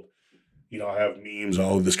labeled, I have memes,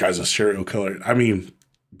 oh, this guy's a serial killer. I mean,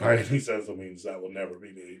 by any sense of means, that will never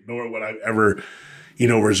be me. Nor would I ever,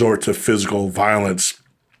 resort to physical violence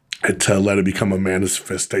to let it become a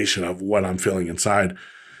manifestation of what I'm feeling inside.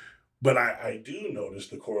 But I do notice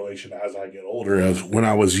the correlation as I get older, as when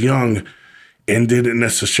I was young and didn't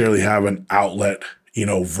necessarily have an outlet,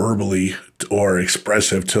 verbally or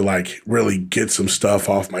expressive to like really get some stuff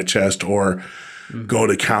off my chest or go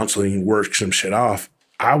to counseling and work some shit off.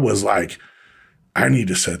 I was like, I need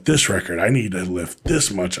to set this record. I need to lift this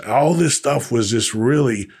much. All this stuff was just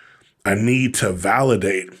really a need to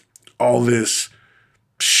validate all this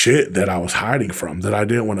shit that I was hiding from, that I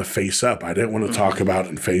didn't want to face up. I didn't want to talk about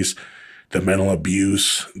and face the mental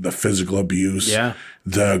abuse, the physical abuse,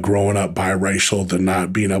 the growing up biracial, the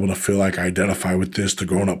not being able to feel like I identify with this, the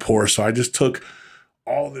growing up poor. So I just took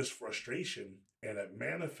all this frustration and it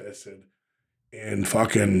manifested in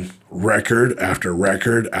fucking record after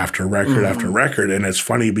record after record after record. And it's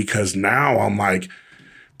funny because now I'm like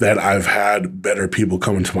that I've had better people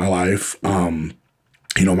come into my life.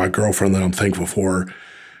 My girlfriend that I'm thankful for,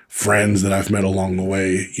 friends that I've met along the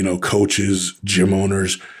way, coaches, gym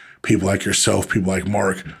owners, people like yourself, people like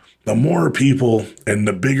Mark. The more people and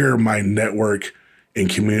the bigger my network and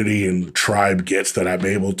community and tribe gets that I'm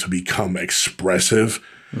able to become expressive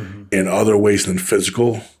in other ways than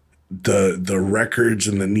physical, the records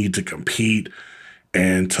and the need to compete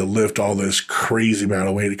and to lift all this crazy amount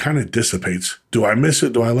of weight, it kind of dissipates. Do I miss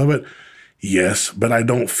it? Do I love it? Yes, but I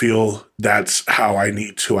don't feel that's how I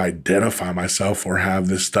need to identify myself or have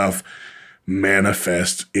this stuff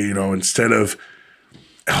manifest, instead of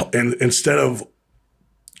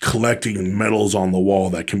collecting medals on the wall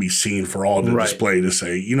that can be seen for all to display to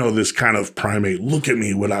say, this kind of primate, look at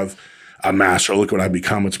me, what I've amassed, or look what I've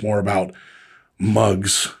become. It's more about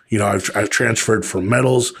mugs. I've transferred from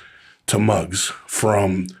medals to mugs,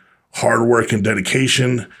 from hard work and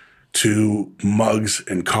dedication to mugs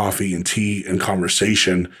and coffee and tea and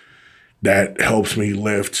conversation that helps me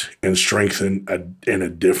lift and strengthen in a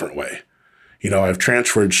different way. I've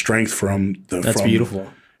transferred strength from beautiful.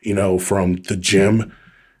 From the gym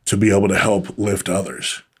to be able to help lift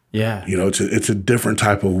others. Yeah. It's a different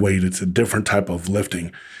type of weight. It's a different type of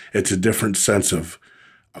lifting. It's a different sense of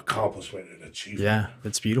accomplishment and achievement. Yeah,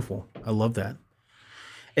 that's beautiful. I love that.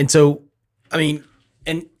 And so, I mean,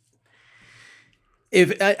 and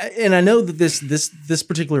I know that this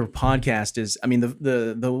particular podcast is, I mean,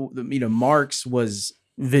 the Mark's was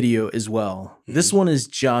video as well. This one is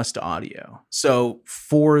just audio. So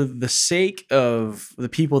for the sake of the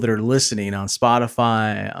people that are listening on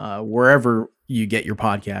Spotify, wherever you get your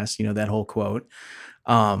podcast, that whole quote,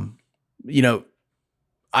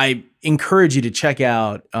 I encourage you to check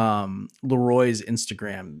out Leroy's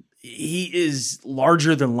Instagram. He is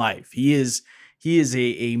larger than life. He is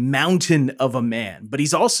a mountain of a man, but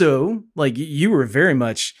he's also, like, you were very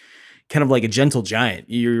much kind of like a gentle giant.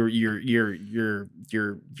 You're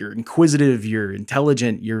inquisitive, you're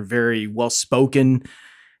intelligent, you're very well spoken,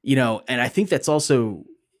 and I think it's also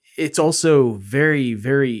very,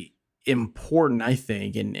 very important, I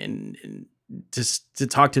think, and just to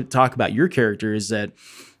talk about your character is that,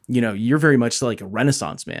 you're very much like a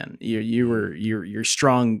Renaissance man. You're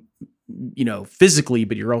strong, physically,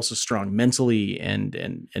 but you're also strong mentally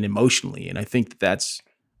and emotionally. And I think that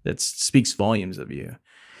speaks volumes of you.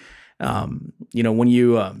 When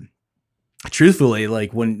you, truthfully,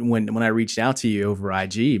 like when I reached out to you over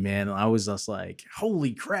IG, man, I was just like,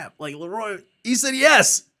 holy crap. Like, Leroy, he said,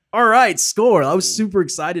 yes. All right, score. I was super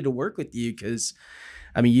excited to work with you because,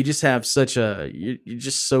 you just have you're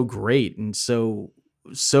just so great and so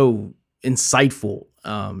insightful.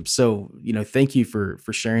 Thank you for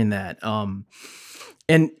sharing that.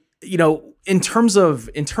 And, in terms of,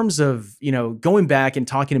 going back and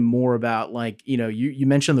talking more about, like, you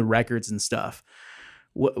mentioned the records and stuff.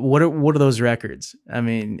 What are those records?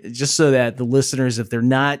 Just so that the listeners, if they're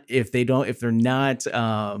not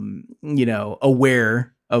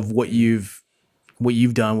aware of what you've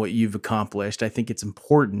done, what you've accomplished, I think it's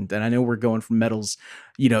important. And I know we're going from medals,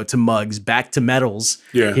 to mugs, back to medals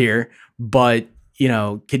here, but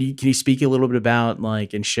can you speak a little bit about,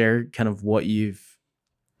 like, and share kind of what you've,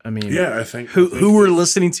 I think who we're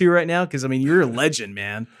listening to right now? Cause you're a legend,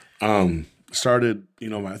 man. Started,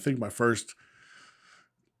 I think my first,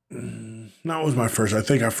 no, it was my first. I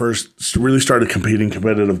think I first really started competing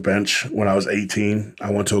competitive bench when I was 18.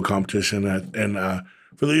 I went to a competition and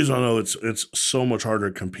for those who don't know, it's so much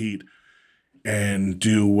harder to compete and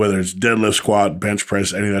do, whether it's deadlift, squat, bench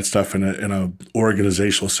press, any of that stuff in a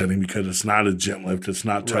organizational setting, because it's not a gym lift, it's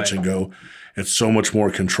not touch and go, it's so much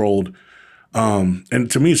more controlled.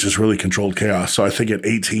 And to me, it's just really controlled chaos. So I think at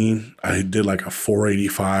 18, I did like a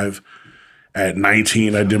 485. At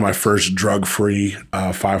 19, I did my first drug-free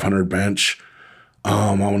 500 bench.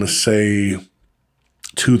 I want to say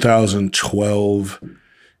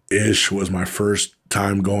 2012-ish was my first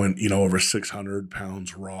time going, over 600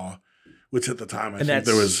 pounds raw, which at the time I think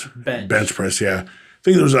there was bench press. Yeah. I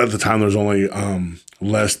think at the time there was only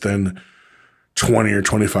less than 20 or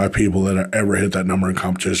 25 people that ever hit that number in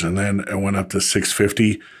competition. And then it went up to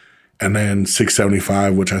 650. And then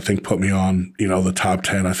 675, which I think put me on, the top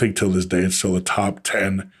 10. I think till this day, it's still the top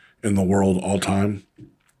 10 in the world all time.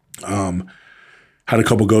 Had a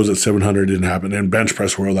couple goes at 700, didn't happen. In bench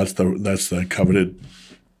press world, that's the coveted,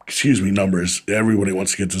 numbers. Everybody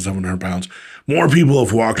wants to get to 700 pounds. More people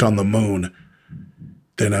have walked on the moon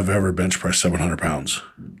than have ever bench pressed 700 pounds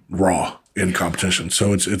raw in competition.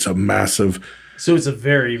 So it's a massive. So it's a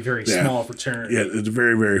very, very small fraternity. Yeah, it's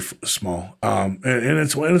very, very small. And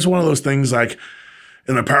it's one of those things, like,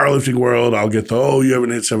 in the powerlifting world, I'll get you haven't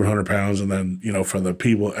hit 700 pounds. And then, for the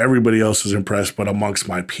people, everybody else is impressed. But amongst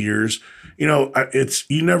my peers, it's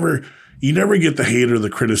you never get the hate or the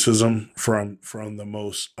criticism from the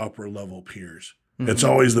most upper level peers. Mm-hmm. It's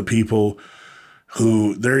always the people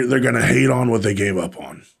who they're going to hate on what they gave up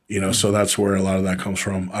on, mm-hmm. So that's where a lot of that comes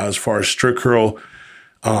from. As far as strict curl,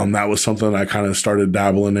 that was something I kind of started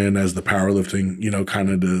dabbling in as the powerlifting, kind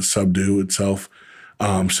of to subdue itself.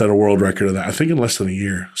 Set a world record of that, I think, in less than a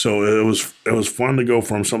year. So it was fun to go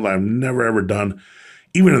from something I've never ever done,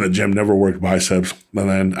 even in the gym, never worked biceps. And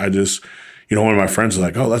then I just, one of my friends was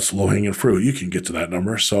like, "Oh, that's low hanging fruit. You can get to that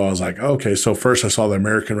number." So I was like, "Okay." So first I saw the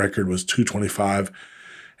American record was 225.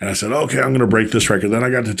 And I said, "Okay, I'm going to break this record." Then I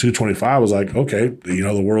got to 225. I was like, "Okay,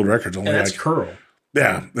 the world record's only that's curl."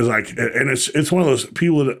 Yeah, it's like, and it's one of those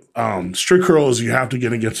people that strict curls, you have to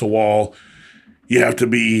get against a wall. You have to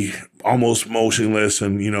be almost motionless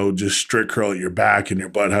and, just strict curl at your back, and your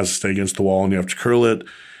butt has to stay against the wall, and you have to curl it.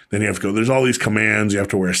 Then you have to go. There's all these commands. You have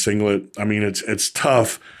to wear a singlet. It's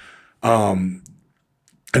tough. And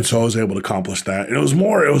so I was able to accomplish that. And it was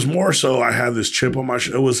more so I had this chip on my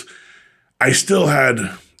shoulder. I still had.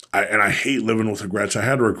 And I hate living with regrets. I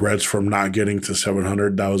had regrets from not getting to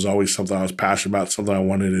 700. That was always something I was passionate about, something I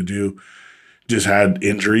wanted to do. Just had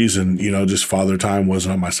injuries and, just father time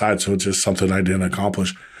wasn't on my side. So it's just something I didn't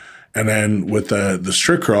accomplish. And then with the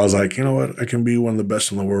strict curl, I was like, you know what? I can be one of the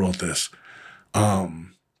best in the world at this.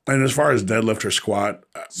 And as far as deadlift or squat.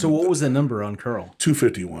 So what was the number on curl?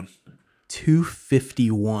 251.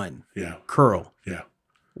 251. Yeah. Curl. Yeah.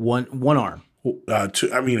 One arm. It's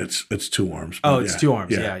two arms. It's two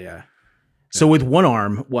arms. Yeah. So with one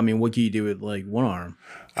arm, what can you do with, like, one arm?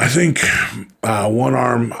 I think one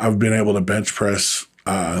arm I've been able to bench press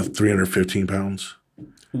 315 pounds.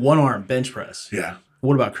 One arm bench press. Yeah.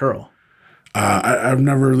 What about curl? I've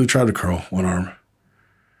never really tried to curl one arm.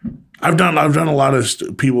 I've done a lot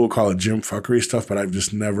of people call it gym fuckery stuff, but I've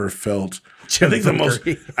just never felt. I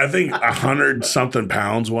think 100 something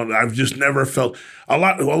pounds. I've just never felt a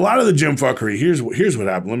lot of the gym fuckery. Here's what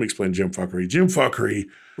happened. Let me explain gym fuckery. Gym fuckery,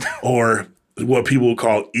 or what people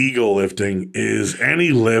call ego lifting is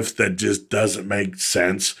any lift that just doesn't make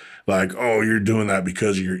sense. Like, oh, you're doing that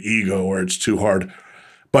because of your ego or it's too hard.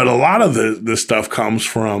 But a lot of the stuff comes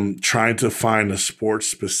from trying to find a sports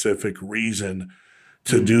specific reason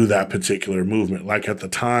to do that particular movement. Like at the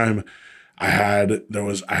time I had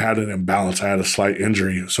an imbalance. I had a slight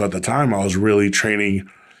injury. So at the time I was really training,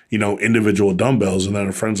 individual dumbbells, and then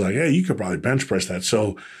a friend's like, hey, you could probably bench press that.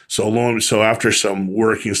 So after some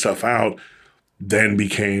working stuff out, then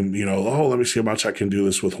became, oh, let me see how much I can do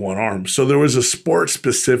this with one arm. So there was a sport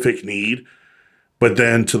specific need, but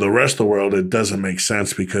then to the rest of the world, it doesn't make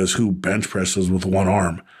sense because who bench presses with one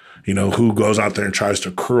arm? Who goes out there and tries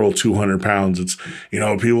to curl 200 pounds? It's,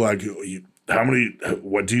 people like,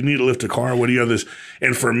 what do you need to lift a car? What do you have this?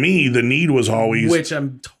 And for me, the need was always, which I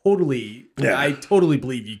totally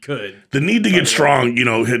believe you could. The need to get strong,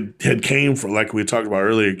 had came from, like we talked about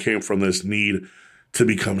earlier, came from this need to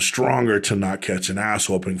become stronger, to not catch an ass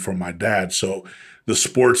whooping from my dad. So the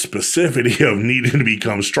sports specificity of needing to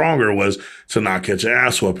become stronger was to not catch an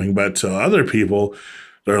ass whooping. But to other people,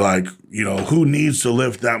 they're like, who needs to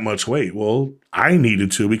lift that much weight? Well, I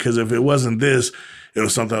needed to, because if it wasn't this, it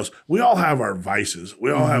was something else. We all have our vices.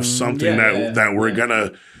 We all have something that we're going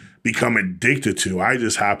to become addicted to. I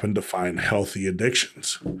just happen to find healthy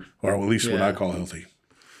addictions, or at least what I call healthy.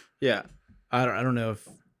 Yeah. I don't know if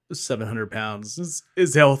 700 pounds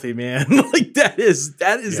is healthy, man. Like that is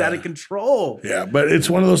out of control. Yeah. But it's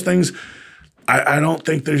one of those things. I don't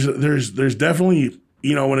think there's definitely,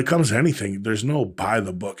 when it comes to anything, there's no by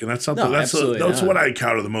the book. And that's something that's what I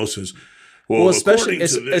encounter the most is, well,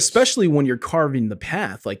 especially when you're carving the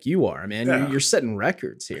path like you are, man. You're setting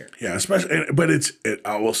records here. Yeah, but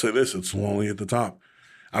I will say this: it's lonely at the top.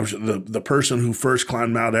 I'm sure the person who first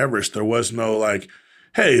climbed Mount Everest, there was no like,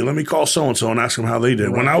 hey, let me call so and so and ask them how they did.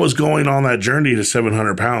 Right. When I was going on that journey to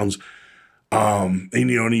 700 pounds, and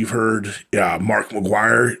you've heard Mark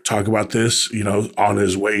McGuire talk about this, on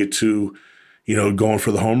his way to, going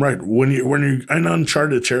for the home ride. When you're in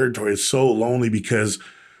uncharted territory, it's so lonely because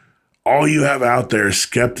all you have out there is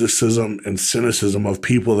skepticism and cynicism of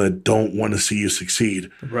people that don't want to see you succeed.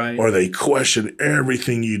 Right. Or they question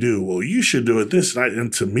everything you do. Well, you should do it this night.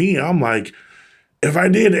 And to me, I'm like, if I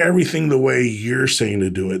did everything the way you're saying to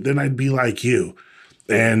do it, then I'd be like you.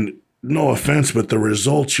 And no offense, but the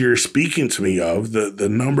results you're speaking to me of, the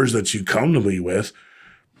numbers that you come to me with,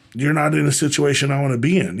 you're not in a situation I want to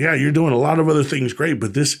be in. Yeah, you're doing a lot of other things great,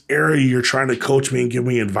 but this area you're trying to coach me and give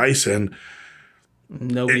me advice in,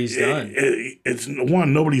 nobody's done. It's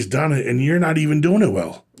nobody's done it, and you're not even doing it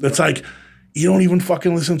well. That's like, you don't even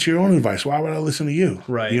fucking listen to your own advice. Why would I listen to you?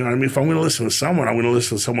 Right. You know what I mean? If I'm going to listen to someone, I'm going to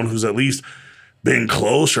listen to someone who's at least been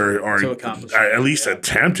close or at least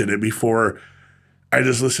attempted it before I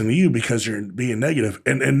just listen to you because you're being negative.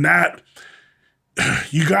 And that,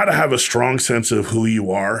 you got to have a strong sense of who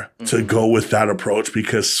you are to go with that approach,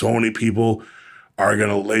 because so many people are going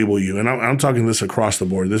to label you. And I'm talking this across the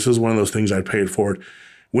board. This is one of those things I paid forward.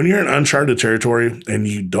 When you're in uncharted territory and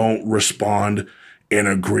you don't respond and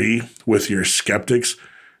agree with your skeptics,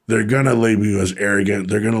 they're going to label you as arrogant.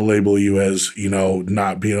 They're going to label you as,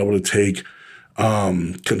 not being able to take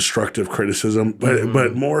constructive criticism.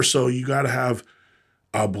 But more so, you got to have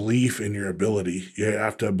a belief in your ability. You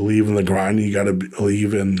have to believe in the grind. You got to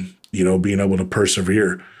believe in, being able to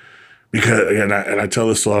persevere. Because, and I tell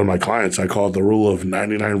this to a lot of my clients, I call it the rule of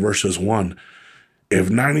 99 versus 1. If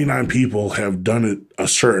 99 people have done it a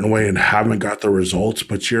certain way and haven't got the results,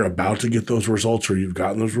 but you're about to get those results or you've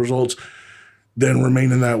gotten those results, then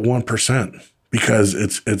remain in that 1%, because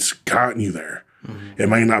it's gotten you there. It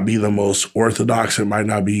might not be the most orthodox. It might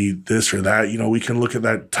not be this or that. We can look at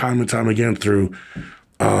that time and time again through,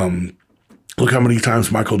 look how many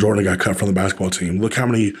times Michael Jordan got cut from the basketball team. Look how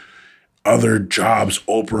many other jobs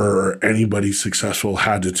Oprah or anybody successful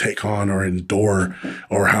had to take on or endure,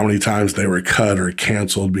 or how many times they were cut or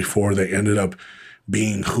canceled before they ended up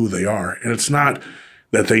being who they are. And it's not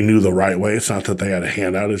that they knew the right way. It's not that they had a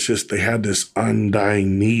handout. It's just they had this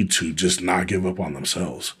undying need to just not give up on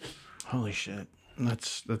themselves. Holy shit.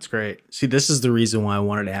 That's great. See, this is the reason why I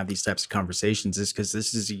wanted to have these types of conversations, is because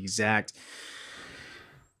this is the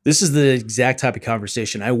exact type of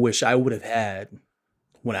conversation I wish I would have had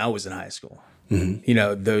when I was in high school.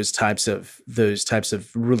 Mm-hmm. Those types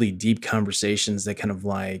of really deep conversations that kind of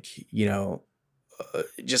like,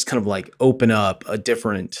 just kind of like open up a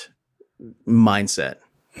different mindset.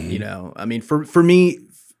 Mm-hmm. I mean, for me,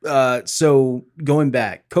 so going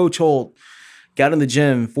back, Coach Holt got in the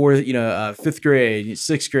gym for, 5th grade,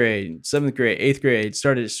 6th grade, 7th grade, 8th grade,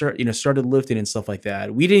 started lifting and stuff like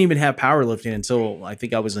that. We didn't even have powerlifting until I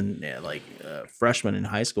think I was in freshman in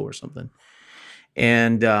high school or something.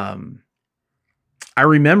 And I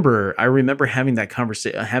remember having a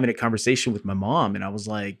conversation with my mom, and I was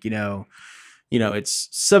like, it's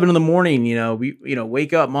 7 a.m. We,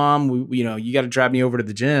 wake up, mom. You got to drive me over to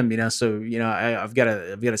the gym. So I've got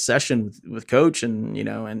a session with coach, and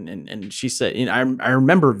and she said, I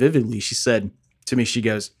remember vividly. She said to me, she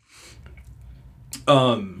goes,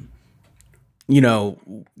 why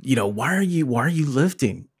are you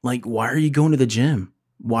lifting? Like, why are you going to the gym?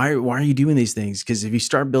 Why are you doing these things? Because if you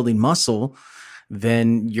start building muscle,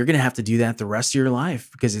 then you're going to have to do that the rest of your life,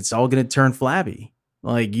 because it's all going to turn flabby.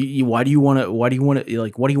 Like, why do you want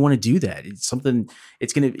to do that? It's something,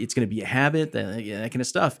 it's going to be a habit, that kind of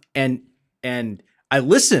stuff. And I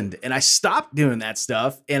listened, and I stopped doing that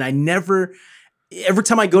stuff. And every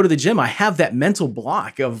time I go to the gym, I have that mental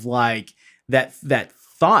block of like that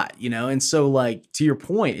thought, and so, like, to your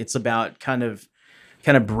point, it's about kind of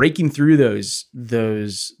breaking through those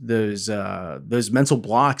mental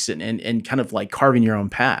blocks and kind of like carving your own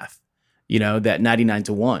path, that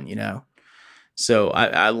 99-1, So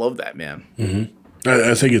I love that, man. Mm-hmm.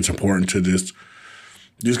 I think it's important to you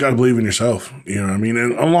just got to believe in yourself. You know what I mean?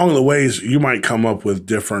 And along the ways, you might come up with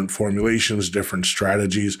different formulations, different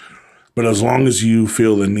strategies, but as long as you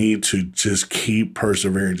feel the need to just keep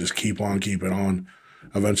persevering, just keep on keeping on,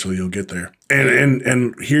 eventually you'll get there.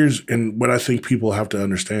 And what I think people have to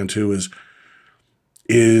understand too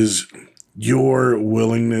is your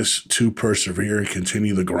willingness to persevere and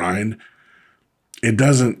continue the grind. It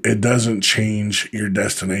doesn't change your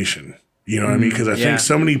destination. You know what I mean? Because I think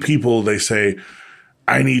so many people, they say,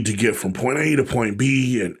 I need to get from point A to point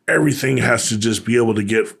B, and everything has to just be able to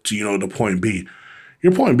get to, to point B.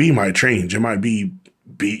 Your point B might change. It might be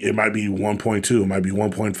 1.2, it might be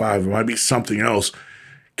 1.5, it might be something else.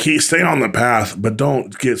 Stay on the path, but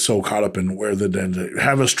don't get so caught up in where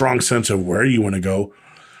have a strong sense of where you want to go.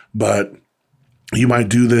 But you might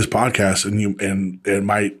do this podcast, and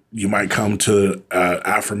you might come to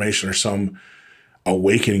affirmation or some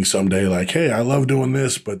awakening someday, like, hey, I love doing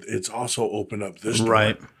this, but it's also opened up this door.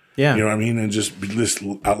 Right. Yeah. You know what I mean? And just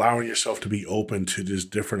allowing yourself to be open to just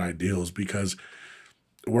different ideals, because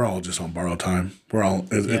we're all just on borrowed time.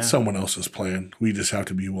 It's someone else's plan. We just have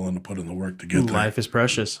to be willing to put in the work to get there. Life is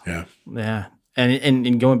precious. Yeah. Yeah.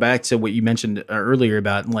 And going back to what you mentioned earlier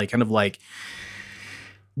about like kind of like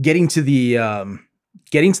getting to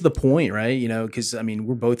the point, right? Because I mean,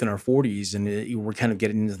 we're both in our 40s, and we're kind of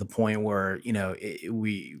getting to the point where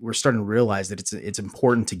we're starting to realize that it's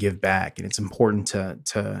important to give back, and it's important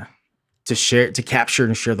to share, to capture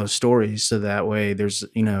and share those stories, so that way there's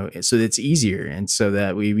so it's easier, and so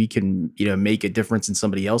that we can make a difference in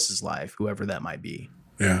somebody else's life, whoever that might be.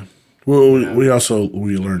 Yeah. Well, we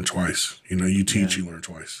learn twice. You teach, you learn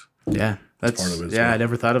twice. Yeah, that's part of it. Yeah, well. I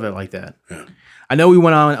never thought of it like that. Yeah. I know we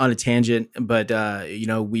went on a tangent, but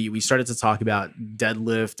we started to talk about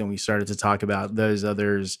deadlift, and we started to talk about those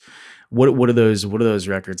others. What are those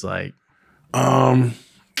records like?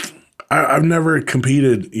 I've never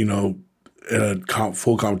competed, in a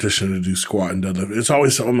full competition to do squat and deadlift. It's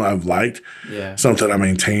always something I've liked. Yeah. Something I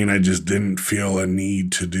maintain. I just didn't feel a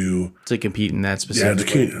need to do to compete in that specific. Yeah,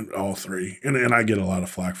 to compete in all three, and I get a lot of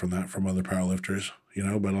flack from that from other powerlifters,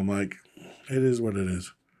 But I'm like, it is what it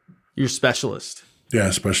is. You're a specialist. Yeah,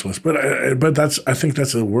 specialist. But I think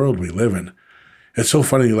that's the world we live in. It's so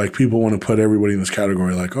funny. Like, people want to put everybody in this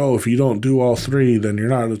category. Like, oh, if you don't do all three, then you're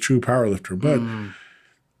not a true powerlifter. But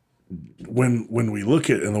when we look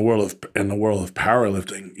at in the world of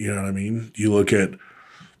powerlifting, you know what I mean? You look at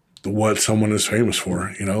what someone is famous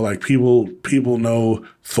for. Like people know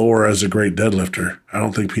Thor as a great deadlifter. I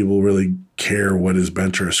don't think people really care what his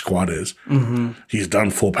bench or his squat is. Mm-hmm. He's done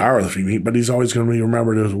full powerlifting, but he's always going to be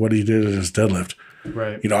remembered as what he did in his deadlift.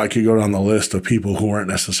 Right. I could go down the list of people who aren't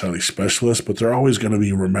necessarily specialists, but they're always going to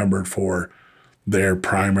be remembered for their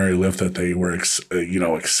primary lift that they were,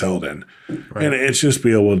 excelled in. Right. And it's just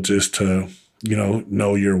be able to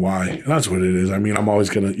know your why. And that's what it is. I mean,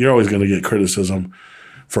 you're always going to get criticism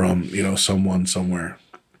from, someone somewhere.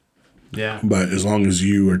 Yeah. But as long as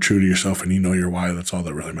you are true to yourself and you know your why, that's all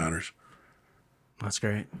that really matters. That's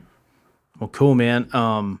great. Well, cool, man.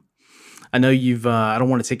 I know I don't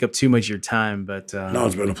want to take up too much of your time, but no,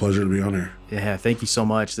 it's been a pleasure to be on here. Yeah, thank you so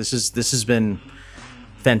much. This has been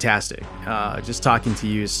fantastic. Just talking to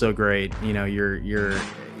you is so great.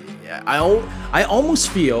 I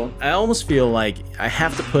almost feel like I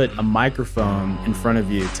have to put a microphone in front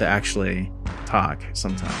of you to actually talk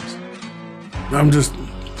sometimes. I'm just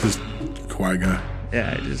quiet guy.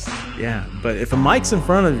 Yeah. But if a mic's in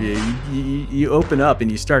front of you, you open up and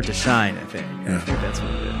you start to shine, I think. Yeah. I think that's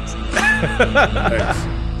what it is.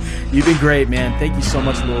 You've been great, man. Thank you so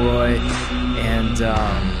much, Leroy. And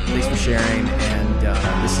thanks for sharing. And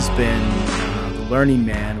this has been The Learning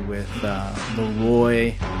Man with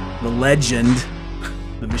Leroy, the legend,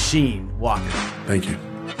 the machine, Walker. Thank you.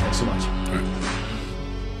 Thanks so much. All right.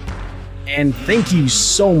 And thank you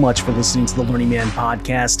so much for listening to the Learning Man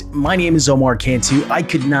podcast. My name is Omar Cantu. I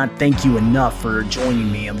could not thank you enough for joining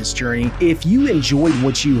me on this journey. If you enjoyed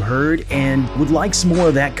what you heard and would like some more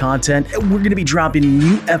of that content, we're going to be dropping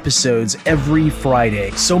new episodes every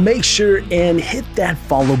Friday. So make sure and hit that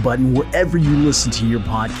follow button wherever you listen to your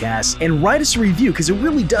podcast and write us a review because it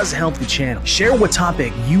really does help the channel. Share what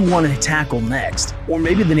topic you want to tackle next, or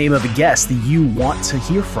maybe the name of a guest that you want to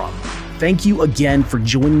hear from. Thank you again for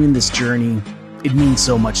joining in this journey. It means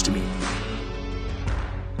so much to me.